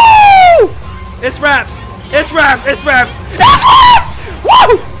 Woo! It's raps. It's raps. It's raps. It's raps!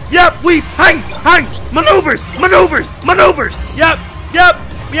 Woo! Yep, we hang. Maneuvers. Yep.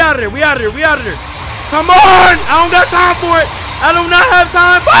 We out of there. We out of there. Come on! I don't got time for it. I do not have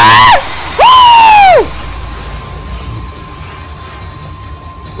time for it. Woo!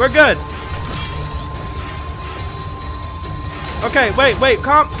 We're good. Okay, wait, wait.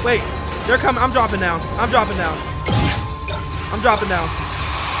 They're coming. I'm dropping down.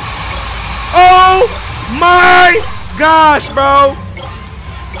 Oh my gosh, bro.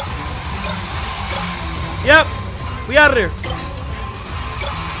 Yep. We out of there.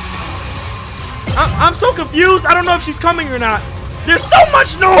 I'm so confused. I don't know if she's coming or not. There's so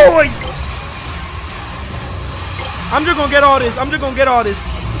much noise. I'm just gonna get all this.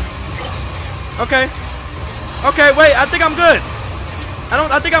 Okay. Wait. I think I'm good.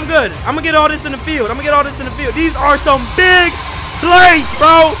 I think I'm good. I'm gonna get all this in the field. These are some big plates,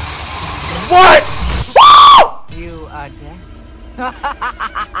 bro. What? Woo! You are dead.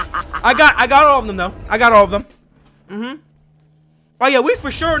 I got all of them though. Oh yeah, we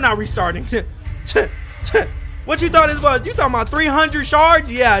for sure not restarting. What you thought it was? You talking about 300 shards?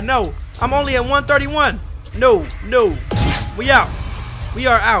 Yeah, no. I'm only at 131. No. We out. We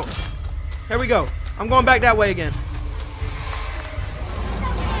are out. Here we go. I'm going back that way again.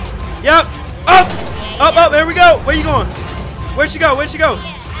 Yep. Up. Here we go. Where you going? Where'd she go?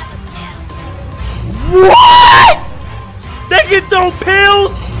 What? They can throw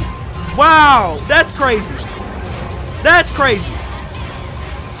pills? Wow. That's crazy.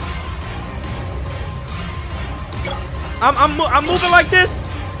 I'm moving like this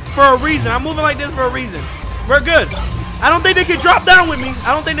for a reason. We're good. I don't think they can drop down with me.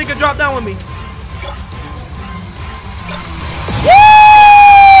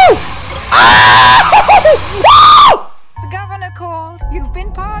 Woo! Ah! The governor called. You've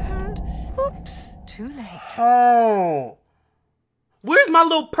been pardoned. Oops, too late. Oh. Where's my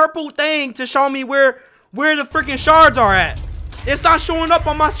little purple thing to show me where the freaking shards are at? It's not showing up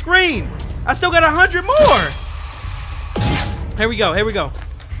on my screen. I still got 100 more. Here we go.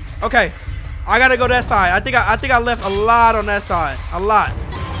 Okay. I gotta go that side. I think I left a lot on that side. A lot.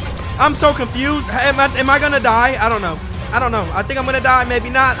 I'm so confused. Am I gonna die? I don't know. I think I'm gonna die. Maybe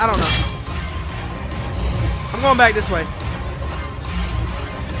not. I don't know. I'm going back this way.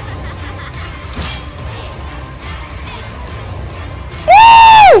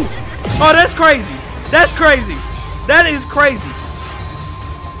 Woo! Oh, that's crazy. That is crazy.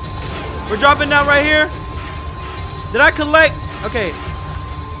 We're dropping down right here. Did I collect? Okay.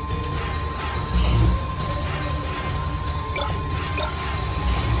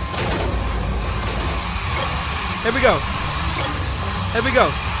 Here we go.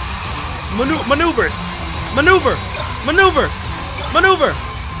 Maneuvers. Maneuver.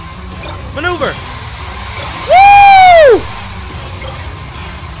 Woo!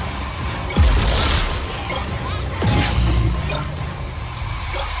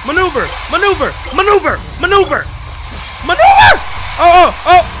 Maneuver. Oh.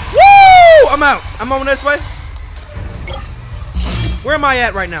 Woo! I'm out. I'm on this way. Where am I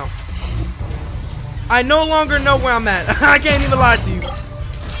at right now? I no longer know where I'm at. I can't even lie to you.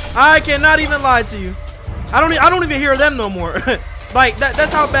 I cannot even lie to you. I don't even hear them no more. Like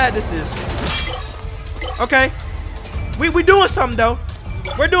that's how bad this is. Okay. We doing something though.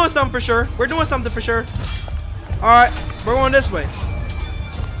 We're doing something for sure. Alright, we're going this way.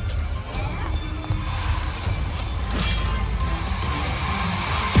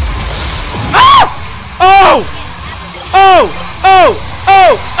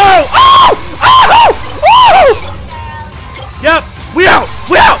 Yep, we out.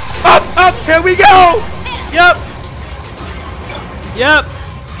 Up, here we go. Yep. Yep,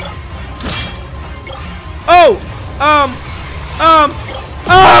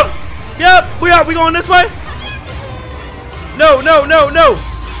 we out. We going this way? No.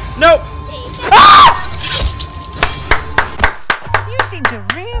 You seem to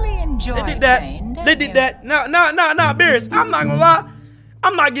really enjoy enjoy They did that. pain, don't They did you? that. No, Beers. I'm not gonna lie.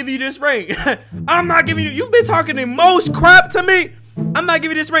 I'm not giving you this ring. I'm not giving you. You've been talking the most crap to me. I'm not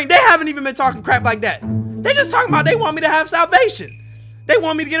giving you this ring. They haven't even been talking crap like that. They just talking about they want me to have salvation. They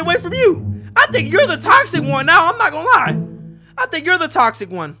want me to get away from you. I think you're the toxic one now. I'm not gonna lie. I think you're the toxic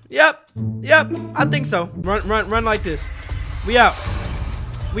one. Yep. I think so. Run like this. We out.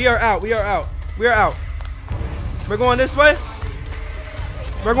 We are out. We are out. We are out. We're going this way.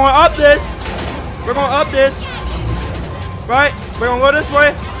 We're going up this. We're going up this. Right? We're gonna go this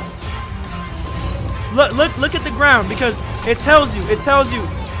way. Look at the ground because it tells you. It tells you.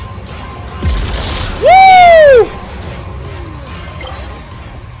 Woo!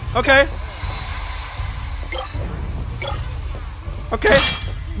 Okay. Okay.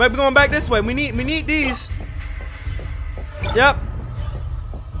 But we're going back this way. We need these. Yep.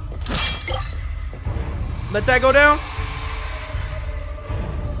 Let that go down.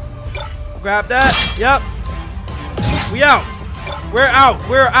 Grab that. Yep. We out. We're out.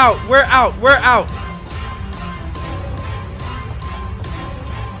 We're out. We're out. We're out.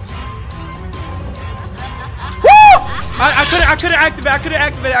 Woo! I couldn't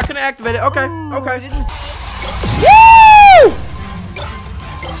activate it. Okay. Okay. Woo!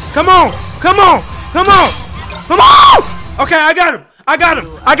 Come on. Come on. Come on. Come on. Okay, I got him. I got him.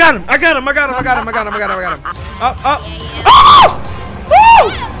 Up. Oh!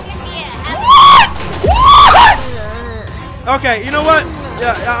 Woo! What? Okay, you know what?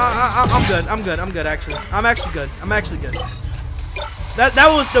 Yeah, I'm good actually. I'm actually good. That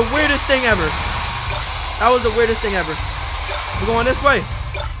was the weirdest thing ever. We're going this way.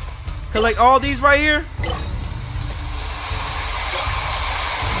 Collect all these right here.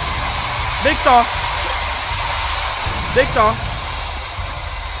 Big star.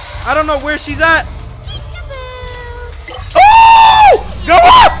 I don't know where she's at. Oh! Go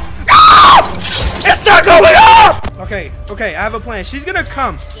up! No! It's not going up! Okay, I have a plan. She's gonna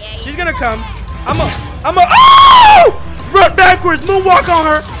come. I'm a oh! Run backwards, moonwalk on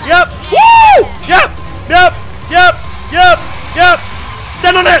her. Yep. Woo! Yep.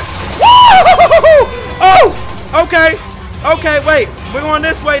 Stand on it. Woo! Oh! Okay, wait. We're going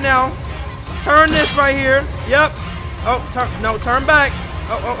this way now. Turn this right here. Yep. Oh, turn back.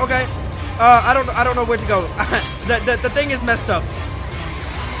 Oh, okay. I don't know where to go. The thing is messed up.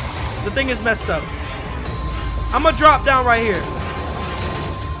 I'm gonna drop down right here.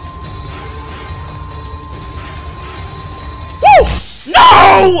 Woo!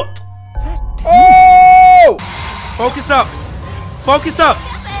 No! Oh! Focus up.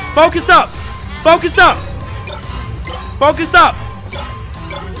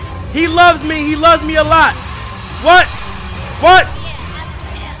 He loves me a lot. What?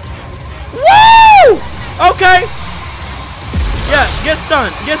 Woo! Okay. Yeah, get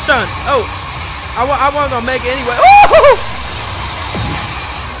stunned. Oh, I wasn't gonna make it anyway. Ooh!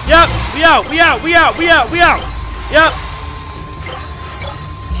 Yep, we out. Yep.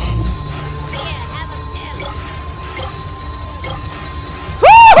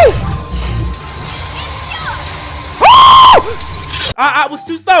 I was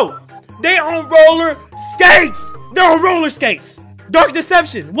too slow. They're on roller skates. Dark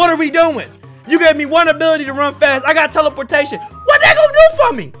Deception, what are we doing? You gave me one ability to run fast. I got teleportation. What they gonna do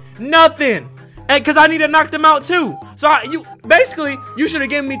for me? Nothing. And cause I need to knock them out too. So you should have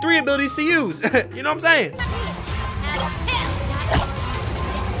given me 3 abilities to use. You know what I'm saying?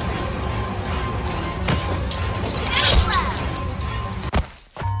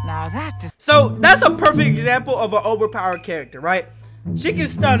 Now that is So that's a perfect example of an overpowered character, right? She can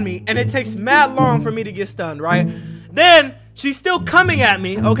stun me, and it takes mad long for me to get stunned, right? Then she's still coming at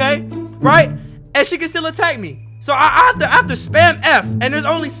me, okay? Right? And she can still attack me. So I have to spam F, and there's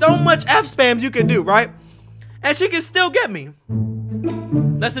only so much F spams you can do, right? And she can still get me.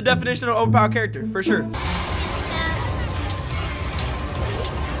 That's the definition of overpowered character, for sure.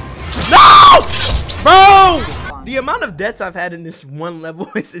 No! Bro! The amount of deaths I've had in this one level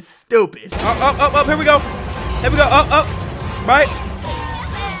is stupid. Up, here we go. Up. Right?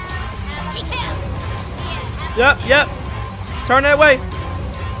 Yep. Turn that way.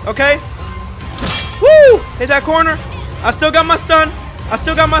 Okay. Woo! Hit that corner. I still got my stun.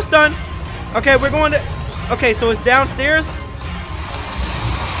 Okay, we're going to... Okay, so it's downstairs.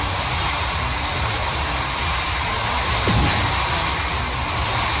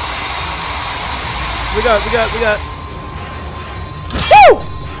 We got. Woo!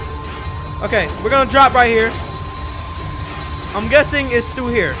 Okay, we're gonna drop right here. I'm guessing it's through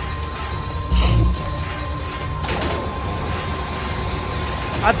here.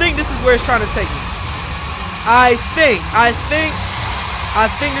 I think this is where it's trying to take me. I think. I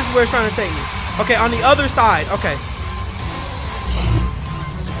think this is where it's trying to take me. Okay, on the other side. Okay.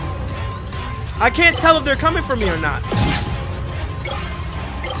 I can't tell if they're coming for me or not.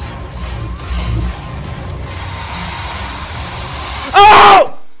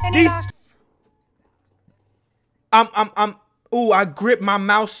 Oh! These. Ooh, I gripped my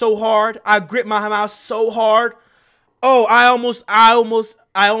mouse so hard. Oh, I almost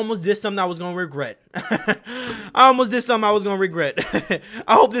did something I was gonna regret. I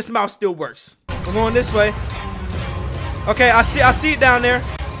hope this mouse still works. We're going this way. Okay, I see it down there.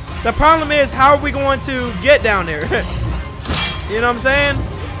 The problem is, how are we going to get down there? You know what I'm saying?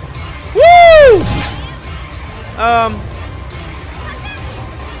 Woo!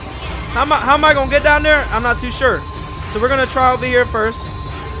 How am I gonna get down there? I'm not too sure. So we're gonna try over here first.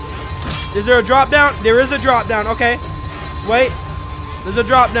 Is there a drop down? There is a drop down. Okay. Wait. There's a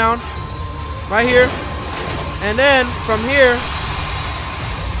drop down right here. And then from here,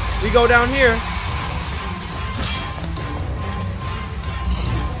 we go down here.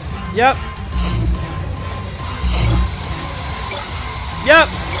 Yep. Yep.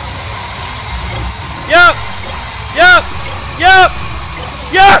 Yep. Yep. Yep.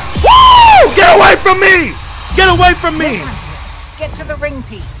 Yep. Woo! Get away from me! Get away from me! Get to the ring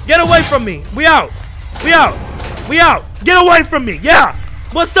piece. Get away from me. We out. We out. We out. Get away from me. Yeah.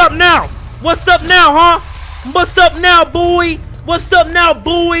 What's up now? What's up now, huh? What's up now, boy? What's up now,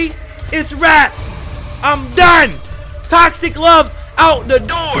 boy? It's rap. I'm done. Toxic love out the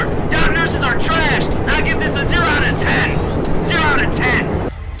door. Y'all nurses are trash. I give this a 0 out of 10. 0 out of 10.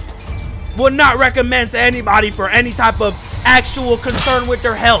 Would not recommend to anybody for any type of actual concern with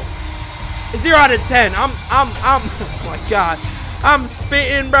their health. 0 out of 10. Oh my God. I'm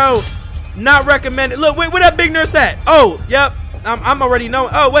spitting, bro. Not recommended. Look, where that big nurse at? Oh, yep. I'm already knowing.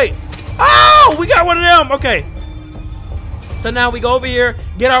 Oh, wait. Oh, we got one of them. Okay. So now we go over here,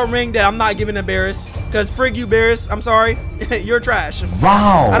 get our ring that I'm not giving to Barris. Because frig you, Barris. I'm sorry. You're trash.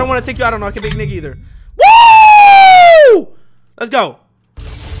 Wow. I don't want to take you out on a big nigga either. Woo! Let's go.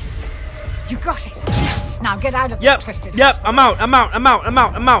 You got it. Now get out of Yep. this twisted. Yep. I'm out.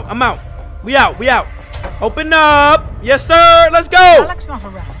 We out. Open up. Yes, sir. Let's go. Alex not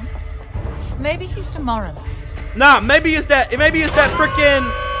around. Maybe he's demoralized. Nah, maybe it's that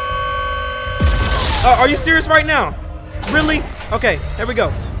freaking. Are you serious right now? Really? Okay, here we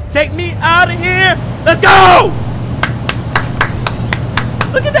go. Take me out of here. Let's go.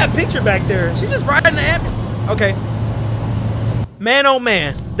 Look at that picture back there. She just riding the ambulance. Okay. Man, oh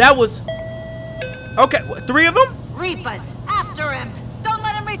man, that was. Okay, what, 3 of them? Reapers, after him! Don't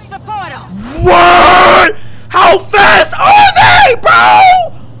let him reach the portal! What? How fast are they, bro?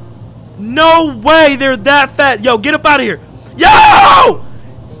 No way they're that fast. Yo, get up out of here. Yo!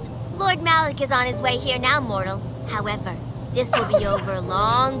 Lord Malik is on his way here now, mortal. However, this will be over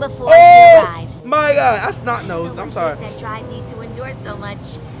long before he Oh arrives. my God, that's not nosed. I'm sorry. That drives you to endure so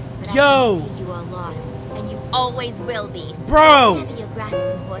much. But Yo. I can see you are lost, and you always will be. Bro. Whatever you're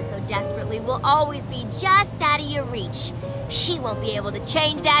grasping for so desperately will always be just out of your reach. She won't be able to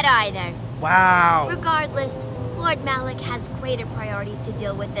change that either. Wow. Regardless, Lord Malik has greater priorities to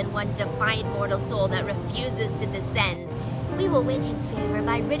deal with than one defiant mortal soul that refuses to descend. We will win his favor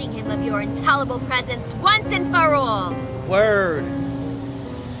by ridding him of your intolerable presence once and for all. Word.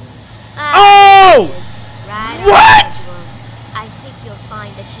 Oh! Right What? on schedule. I think you'll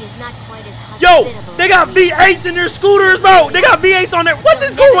find that she is not quite as Yo, hospitable. they got V8s in their scooters, bro. They got V8s on there. What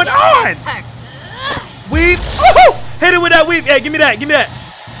is going on? Weave. Oh, hit it with that weave. Yeah, give me that. Give me that.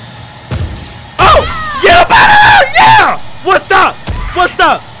 Oh, get up out of here. Yeah. What's up? What's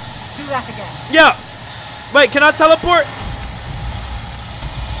up? Do that again. Yeah. Wait, can I teleport?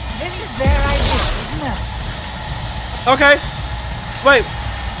 This is their idea, isn't it? Okay. Wait.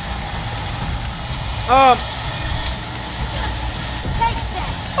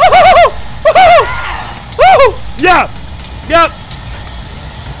 Yeah. Yep.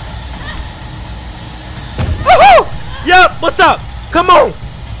 Yep. What's up? Come on.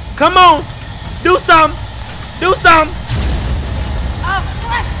 Come on. Do some. Do some. I'll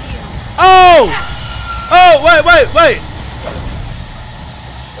crush you! Oh. Oh, wait.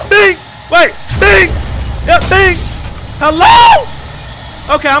 Bing. Wait. Bing. Yep. Bing. Hello.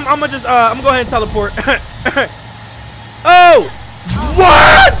 Okay, I'm gonna just I'm gonna go ahead and teleport. Oh.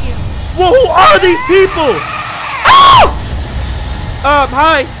 What? Well, who are these people? Oh!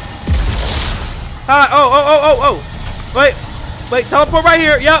 Hi. Hi. Oh. Wait, teleport right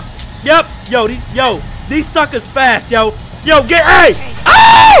here. Yep. Yo, these suckers fast, yo. Yo, get, hey!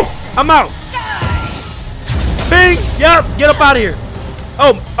 Oh! I'm out. Bing. Yep. Get up out of here.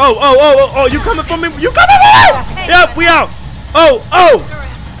 Oh, you coming for me? You coming for me? Yep, we out. Oh,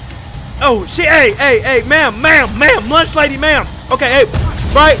 oh, she, hey, ma'am, lunch lady, ma'am. Okay, hey,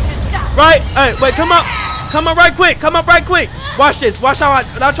 right, hey, wait, come up right quick, Watch this, watch how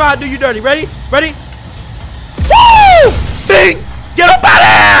I'll try to do you dirty. Ready? Woo! Bing! Get up out of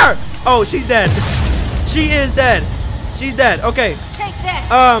here! Oh, she's dead. She is dead. She's dead. Okay. Take that.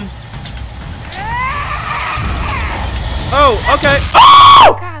 Oh, okay.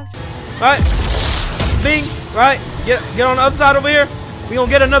 Oh! Right. Bing. Right. Get on the other side over here. We gonna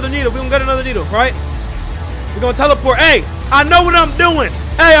get another needle. Right. We're gonna teleport. Hey, I know what I'm doing.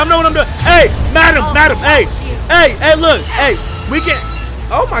 Hey, madam. Hey, look. Hey, we can.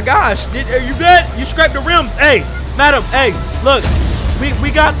 Oh my gosh. Are you good? You scraped the rims. Hey, madam. Hey, look.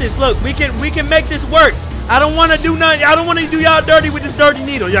 We got this. Look, we can make this work. I don't want to do nothing. I don't want to do y'all dirty with this dirty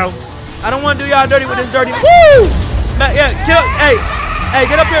needle, yo. I don't want to do y'all dirty with this dirty. Woo! Yeah, kill. Hey,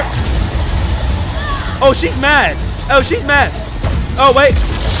 get up here. Oh, she's mad. Oh, wait.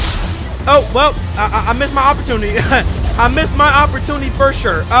 Oh, well, I missed my opportunity. I missed my opportunity for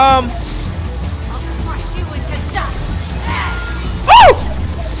sure. I'll crush you into dust.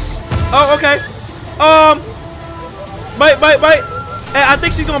 Oh, okay. Wait. Hey, I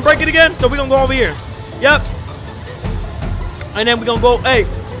think she's gonna break it again, so we're gonna go over here. Yep. And then we're gonna go, hey.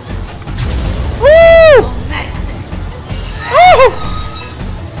 Woo!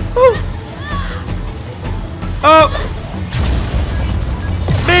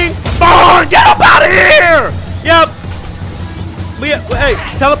 Bing! Bong! Get up out of here! Yep. Hey,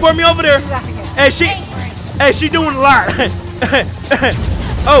 teleport me over there. Hey, she doing a lot.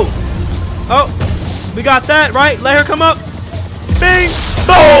 Oh, we got that, right? Let her come up. Bing!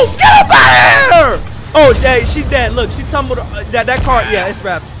 Boom! Get up out of here! Oh, hey, she's dead. Look, she tumbled. That car, yeah, it's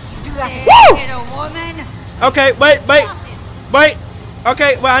wrapped. Woo! Okay, wait.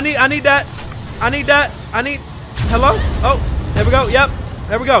 Okay, well, I need that. Hello? Oh, there we go. Yep,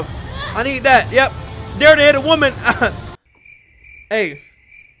 there we go. I need that. Yep. There to hit a woman. Hey.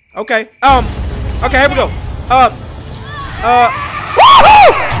 Okay. Okay, here we go. Woohoo!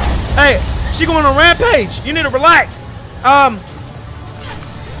 Hey, she going on a rampage. You need to relax.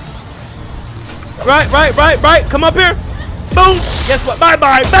 Right. Come up here. Boom. Guess what? Bye.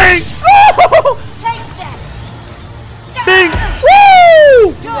 Bang. Take that. Bing.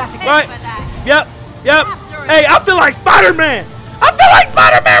 Woo! Right. Yep. Hey, I feel like Spider-Man.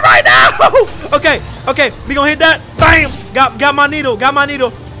 Right now. Okay. We gonna hit that. Bam. Got my needle.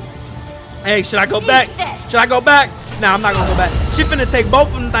 Hey, should I go back? Nah, I'm not gonna go back. She finna take both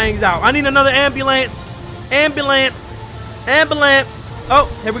of them things out. I need another ambulance. Oh,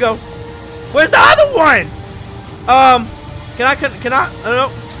 here we go. Where's the other one? Can I? I don't know.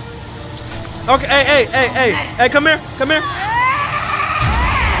 Okay, hey, come here.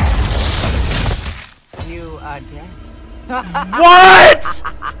 You are dead. What?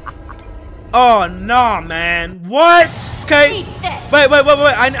 Oh no, man. What? Okay. Wait.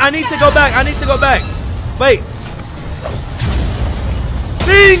 I need to go back. Wait.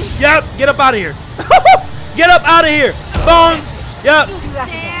 Bing. Yep. Get up out of here. Bong. Yep.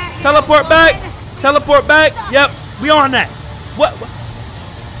 Teleport back. Yep. We on that. What?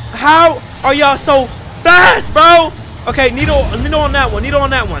 How are y'all so fast, bro? Okay, needle on that one.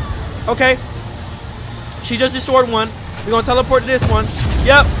 Okay. She just destroyed one. We're gonna teleport to this one.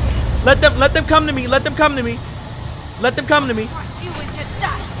 Yep. Let them come to me.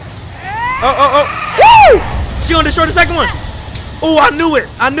 Oh. Woo! She gonna destroy the second one. Oh, I knew it.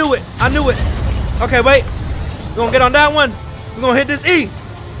 Okay, wait. We're gonna get on that one. We're gonna hit this E.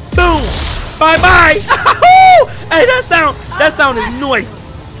 Boom. Bye. Hey, that sound is noise.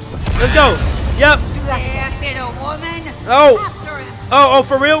 Let's go. Yep. Oh,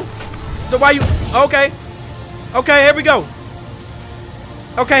 for real? So why you? Okay, here we go.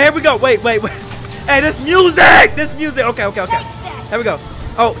 Wait. Hey, this music. Okay. Here we go.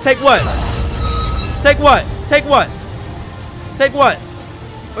 Oh, take what?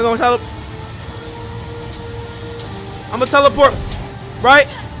 We're gonna I'm gonna teleport. Right?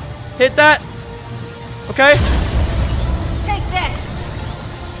 Hit that. Okay. Take that.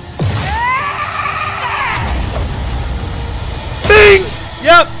 Bing!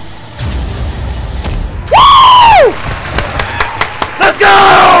 Yep. Woo! Let's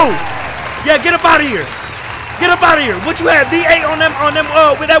go! Yeah, get up out of here. What you had? V8 on them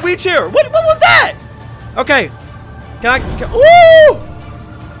with that wheelchair. What was that? Okay. Woo!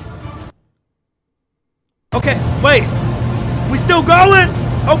 Okay, wait. We still going?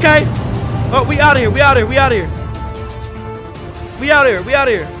 Okay. Oh, we out of here.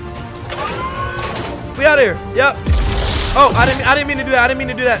 Yep. Oh, I didn't mean to do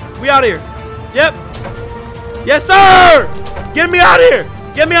that. We out of here. Yep. Yes, sir. Get me out of here!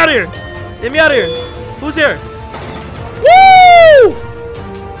 Get me out of here! Get me out of here! Who's here? Woo!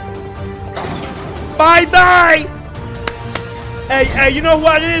 Bye-bye! Hey, you know who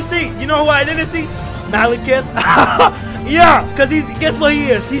I didn't see? You know who I didn't see? Malekith. Yeah, because guess what he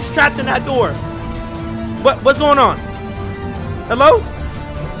is? He's trapped in that door. What's going on? Hello?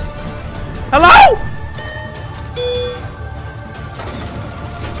 Hello?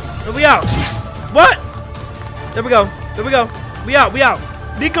 We out. What? There we go. There we go. We out. We out.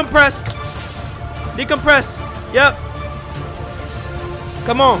 Decompress. Decompress. Yep.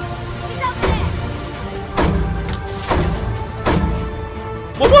 Come on.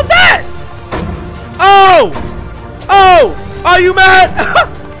 What was that? Oh! Oh! Are you mad?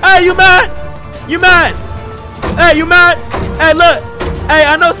 Hey, you mad? You mad? Hey, you mad? Hey, look. Hey,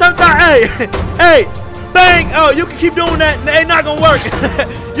 I know sometimes. Hey, hey, bang. Oh, you can keep doing that. It ain't not gonna work.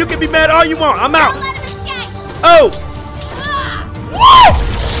 You can be mad all you want. I'm out. Oh! What?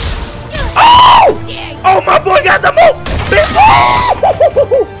 Oh! Oh, my boy got the move.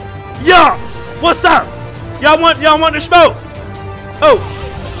 Oh! Yeah. What's up? Y'all want the smoke? Oh!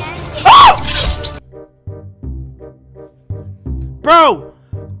 Oh! Bro,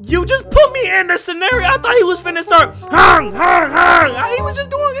 you just put me in the scenario. I thought he was finna start hung. He was just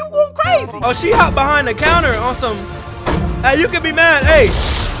going crazy. Oh, she hopped behind the counter on some. Hey, you can be mad. Hey,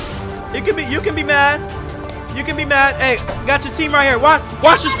 you can be mad. You can be mad. Hey, got your team right here.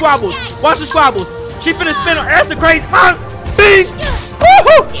 Watch the squabbles. Watch the squabbles. She finna spin her. That's a crazy. Bing.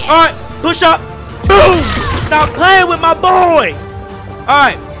 Woohoo! All right, push up. Boom. Stop playing with my boy. All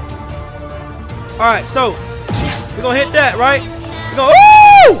right. All right. So we're gonna hit that, right? We go,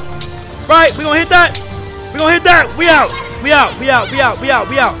 ooh! Right, we gonna hit that. We gonna hit that. We out. We out. We out. We out. We out.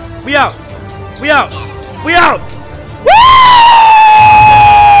 We out. We out. We out. We out. Woo!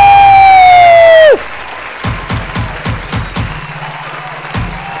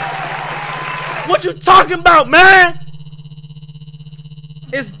 What you talking about, man?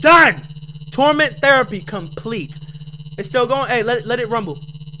 It's done. Torment therapy complete. It's still going. Hey, let it rumble.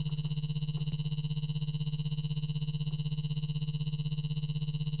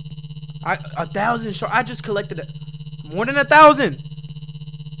 I 1,000 shards. I just collected more than 1,000.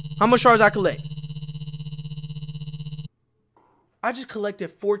 How much shards I collect? I just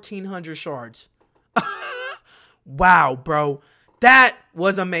collected 1,400 shards. Wow, bro. That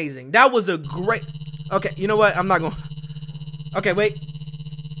was amazing. That was a great. Okay, you know what? I'm not going. Okay, wait.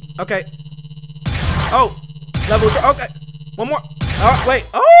 Okay. Oh, level. Okay, one more. Oh, wait.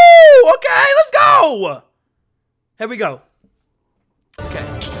 Oh, okay. Let's go. Here we go. Okay.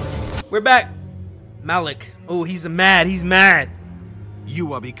 We're back. Malik. Oh, he's mad. He's mad.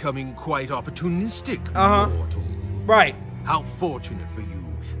 You are becoming quite opportunistic, mortal. Right. How fortunate for you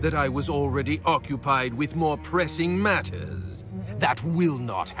that I was already occupied with more pressing matters. That will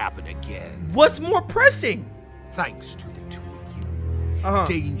not happen again. What's more pressing? Thanks to the two of you,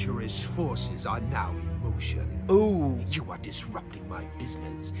 dangerous forces are now in motion. Ooh. You are disrupting my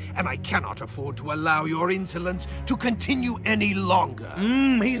business, and I cannot afford to allow your insolence to continue any longer.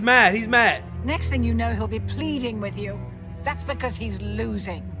 He's mad. He's mad. Next thing you know, he'll be pleading with you. That's because he's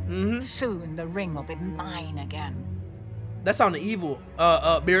losing. Soon the ring will be mine again. That sounded evil.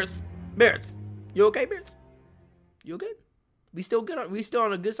 Beards. You okay, Beards? You good? We still good? We still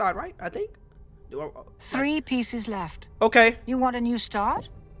on the good side, right? I think. 3 pieces left. Okay. You want a new start?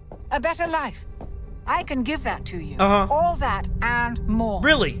 A better life? I can give that to you. Uh-huh. All that and more.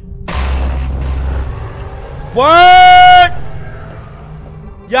 Really? What?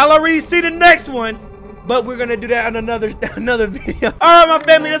 Y'all already see the next one, but we're gonna do that on another video. All right, my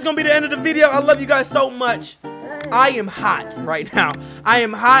family, that's gonna be the end of the video. I love you guys so much. I am hot right now. I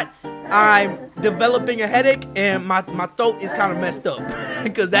am hot. I'm developing a headache, and my throat is kind of messed up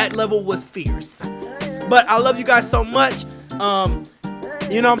because that level was fierce. But I love you guys so much.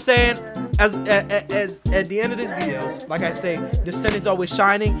 You know what I'm saying? As at the end of this videos, like I say, the sun is always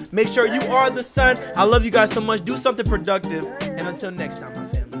shining. Make sure you are the sun. I love you guys so much. Do something productive, and until next time, my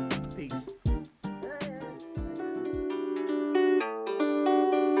family. Peace.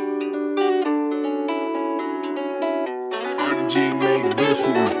 RG made this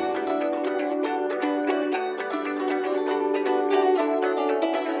one.